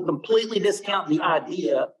postmodernists will completely discount the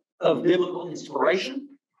idea of biblical inspiration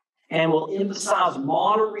and will emphasize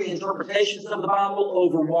modern reinterpretations of the Bible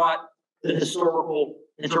over what the historical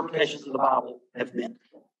interpretations of the Bible have been,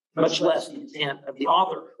 much less the intent of the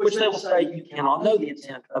author, which they will say you cannot know the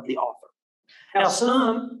intent of the author. Now,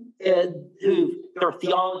 some who their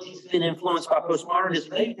theology has been influenced by postmodernism,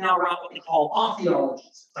 they now write what they call theologies.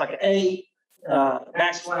 It's like a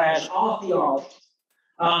backslash theology.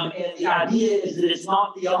 And the idea is that it's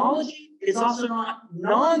not theology. It's also not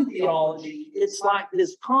non-theology. It's like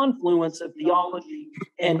this confluence of theology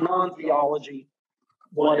and non-theology,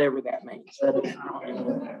 whatever that means.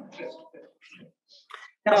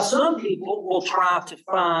 Now, some people will try to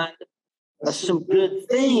find some good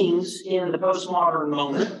things in the postmodern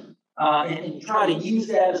moment and try to use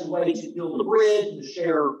that as a way to build a bridge and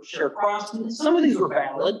to share Christ. And some of these are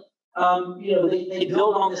valid. They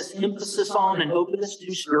build on this emphasis on and openness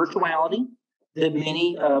to spirituality that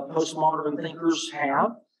many postmodern thinkers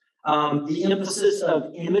have. The emphasis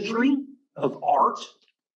of imagery, of art,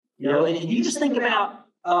 and you just think about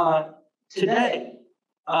today,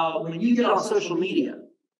 when you get on social media,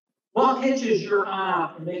 what catches your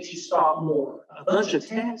eye and makes you stop more? A bunch of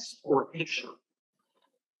text or a picture?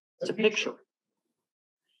 It's a picture.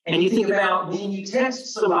 And you think about when you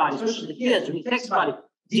text somebody, especially the kids, when you text somebody,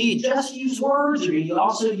 do you just use words or do you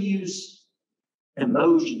also use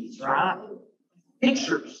emojis, right?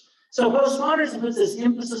 Pictures. So postmodernism puts this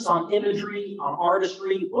emphasis on imagery, on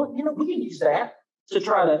artistry. Well, we can use that to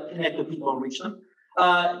try to connect with people and reach them.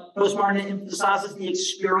 Postmodernism emphasizes the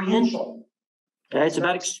experiential. Okay? It's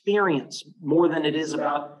about experience more than it is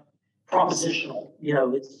about propositional.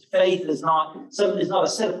 Faith is not a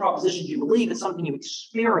set of propositions you believe, it's something you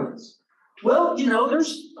experience. Well,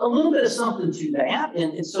 there's a little bit of something to that.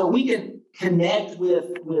 And so we can connect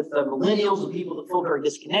with millennials and people that feel very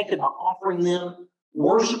disconnected by offering them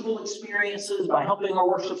worshipful experiences, by helping our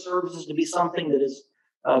worship services to be something that is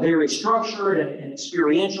very structured and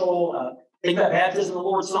experiential. Think about baptism and the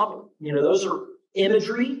Lord's Supper. Those are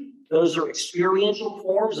imagery. Those are experiential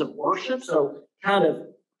forms of worship. So kind of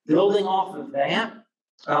building off of that.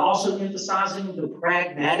 Also emphasizing the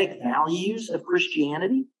pragmatic values of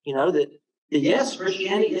Christianity. That yes,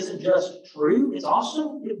 Christianity isn't just true.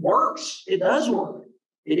 It works. It does work.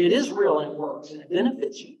 It is real and it works and it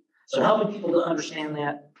benefits you. So helping people to understand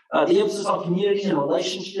that. The emphasis on community and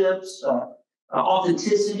relationships,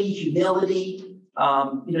 authenticity, humility.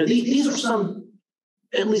 These are some,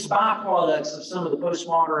 at least byproducts of some of the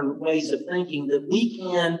postmodern ways of thinking that we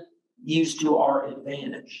can use to our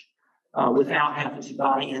advantage without having to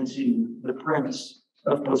buy into the premise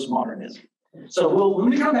of postmodernism. So when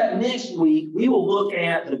we come back next week, we will look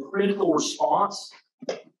at the critical response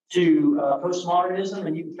to postmodernism,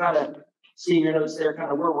 and you can kind of see in your notes there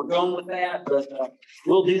kind of where we're going with that, but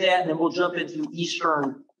we'll do that, and then we'll jump into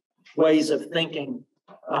Eastern ways of thinking.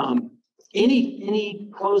 Any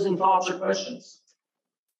closing thoughts or questions?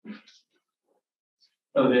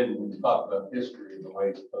 So then when you talk about history and the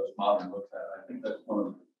ways postmodern looks at it, I think that's one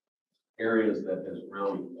of the areas that has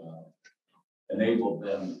really enabled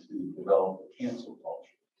them to develop a cancel culture.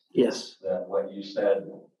 Yes. That what you said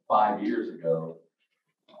 5 years ago,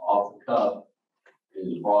 off the cuff,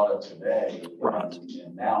 is brought up today. Right.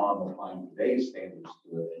 And now I'm applying today's standards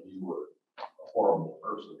to it, and you were a horrible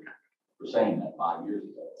person for saying that 5 years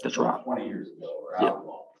ago. That's right. 20 years ago, or Yeah.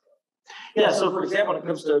 outlawed. Yeah, so for example, when it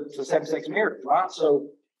comes to same-sex marriage, right? So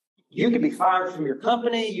you can be fired from your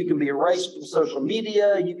company, you can be erased from social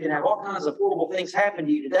media, you can have all kinds of horrible things happen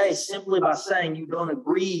to you today simply by saying you don't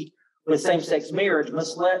agree with same-sex marriage,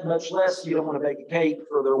 much less you don't want to bake a cake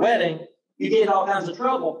for their wedding. You get in all kinds of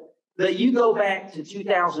trouble. But you go back to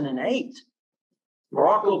 2008,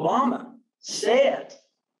 Barack Obama said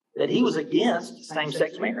that he was against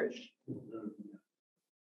same-sex marriage.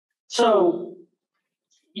 So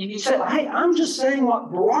you say, hey, I'm just saying what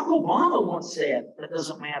Barack Obama once said. That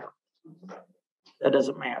doesn't matter. That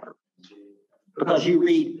doesn't matter. Because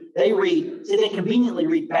they conveniently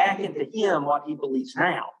read back into him what he believes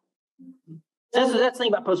now. That's the thing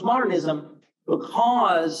about postmodernism,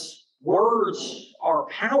 because words are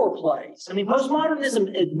power plays. I mean,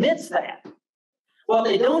 postmodernism admits that. What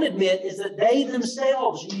they don't admit is that they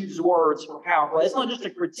themselves use words for power plays. It's not just a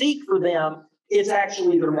critique for them, it's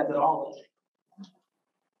actually their methodology.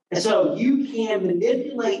 And so you can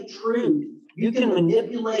manipulate truth. You can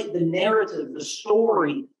manipulate the narrative, the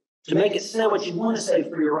story, to make it say what you want to say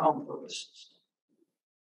for your own purposes.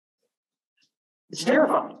 It's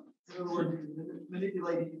terrifying. In other words,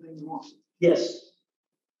 manipulate anything you want. Yes.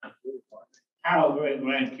 Our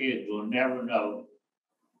great-grandkids will never know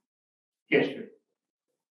history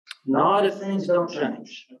Not if things don't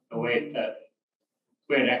change. the way it does.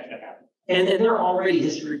 Where it actually happened. And there are already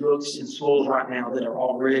history books in schools right now that are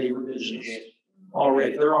already revisionist.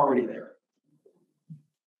 Already, they're already there.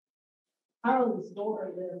 Our oldest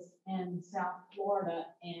daughter lives in South Florida,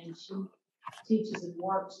 and she teaches and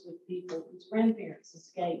works with people whose grandparents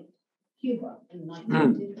escaped Cuba in the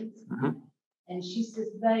 1950s. Mhm. And she says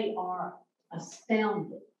they are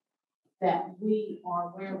astounded that we are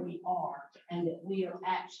where we are and that we are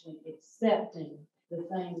actually accepting the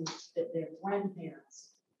things that their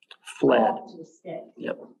grandparents Fled. fought to escape.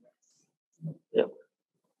 Yep.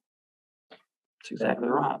 That's exactly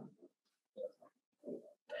right.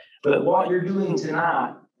 But what you're doing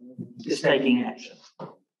tonight is taking action,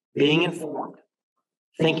 being informed,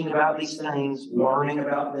 thinking about these things, learning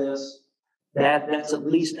about this. That's at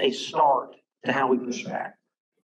least a start to how we push back.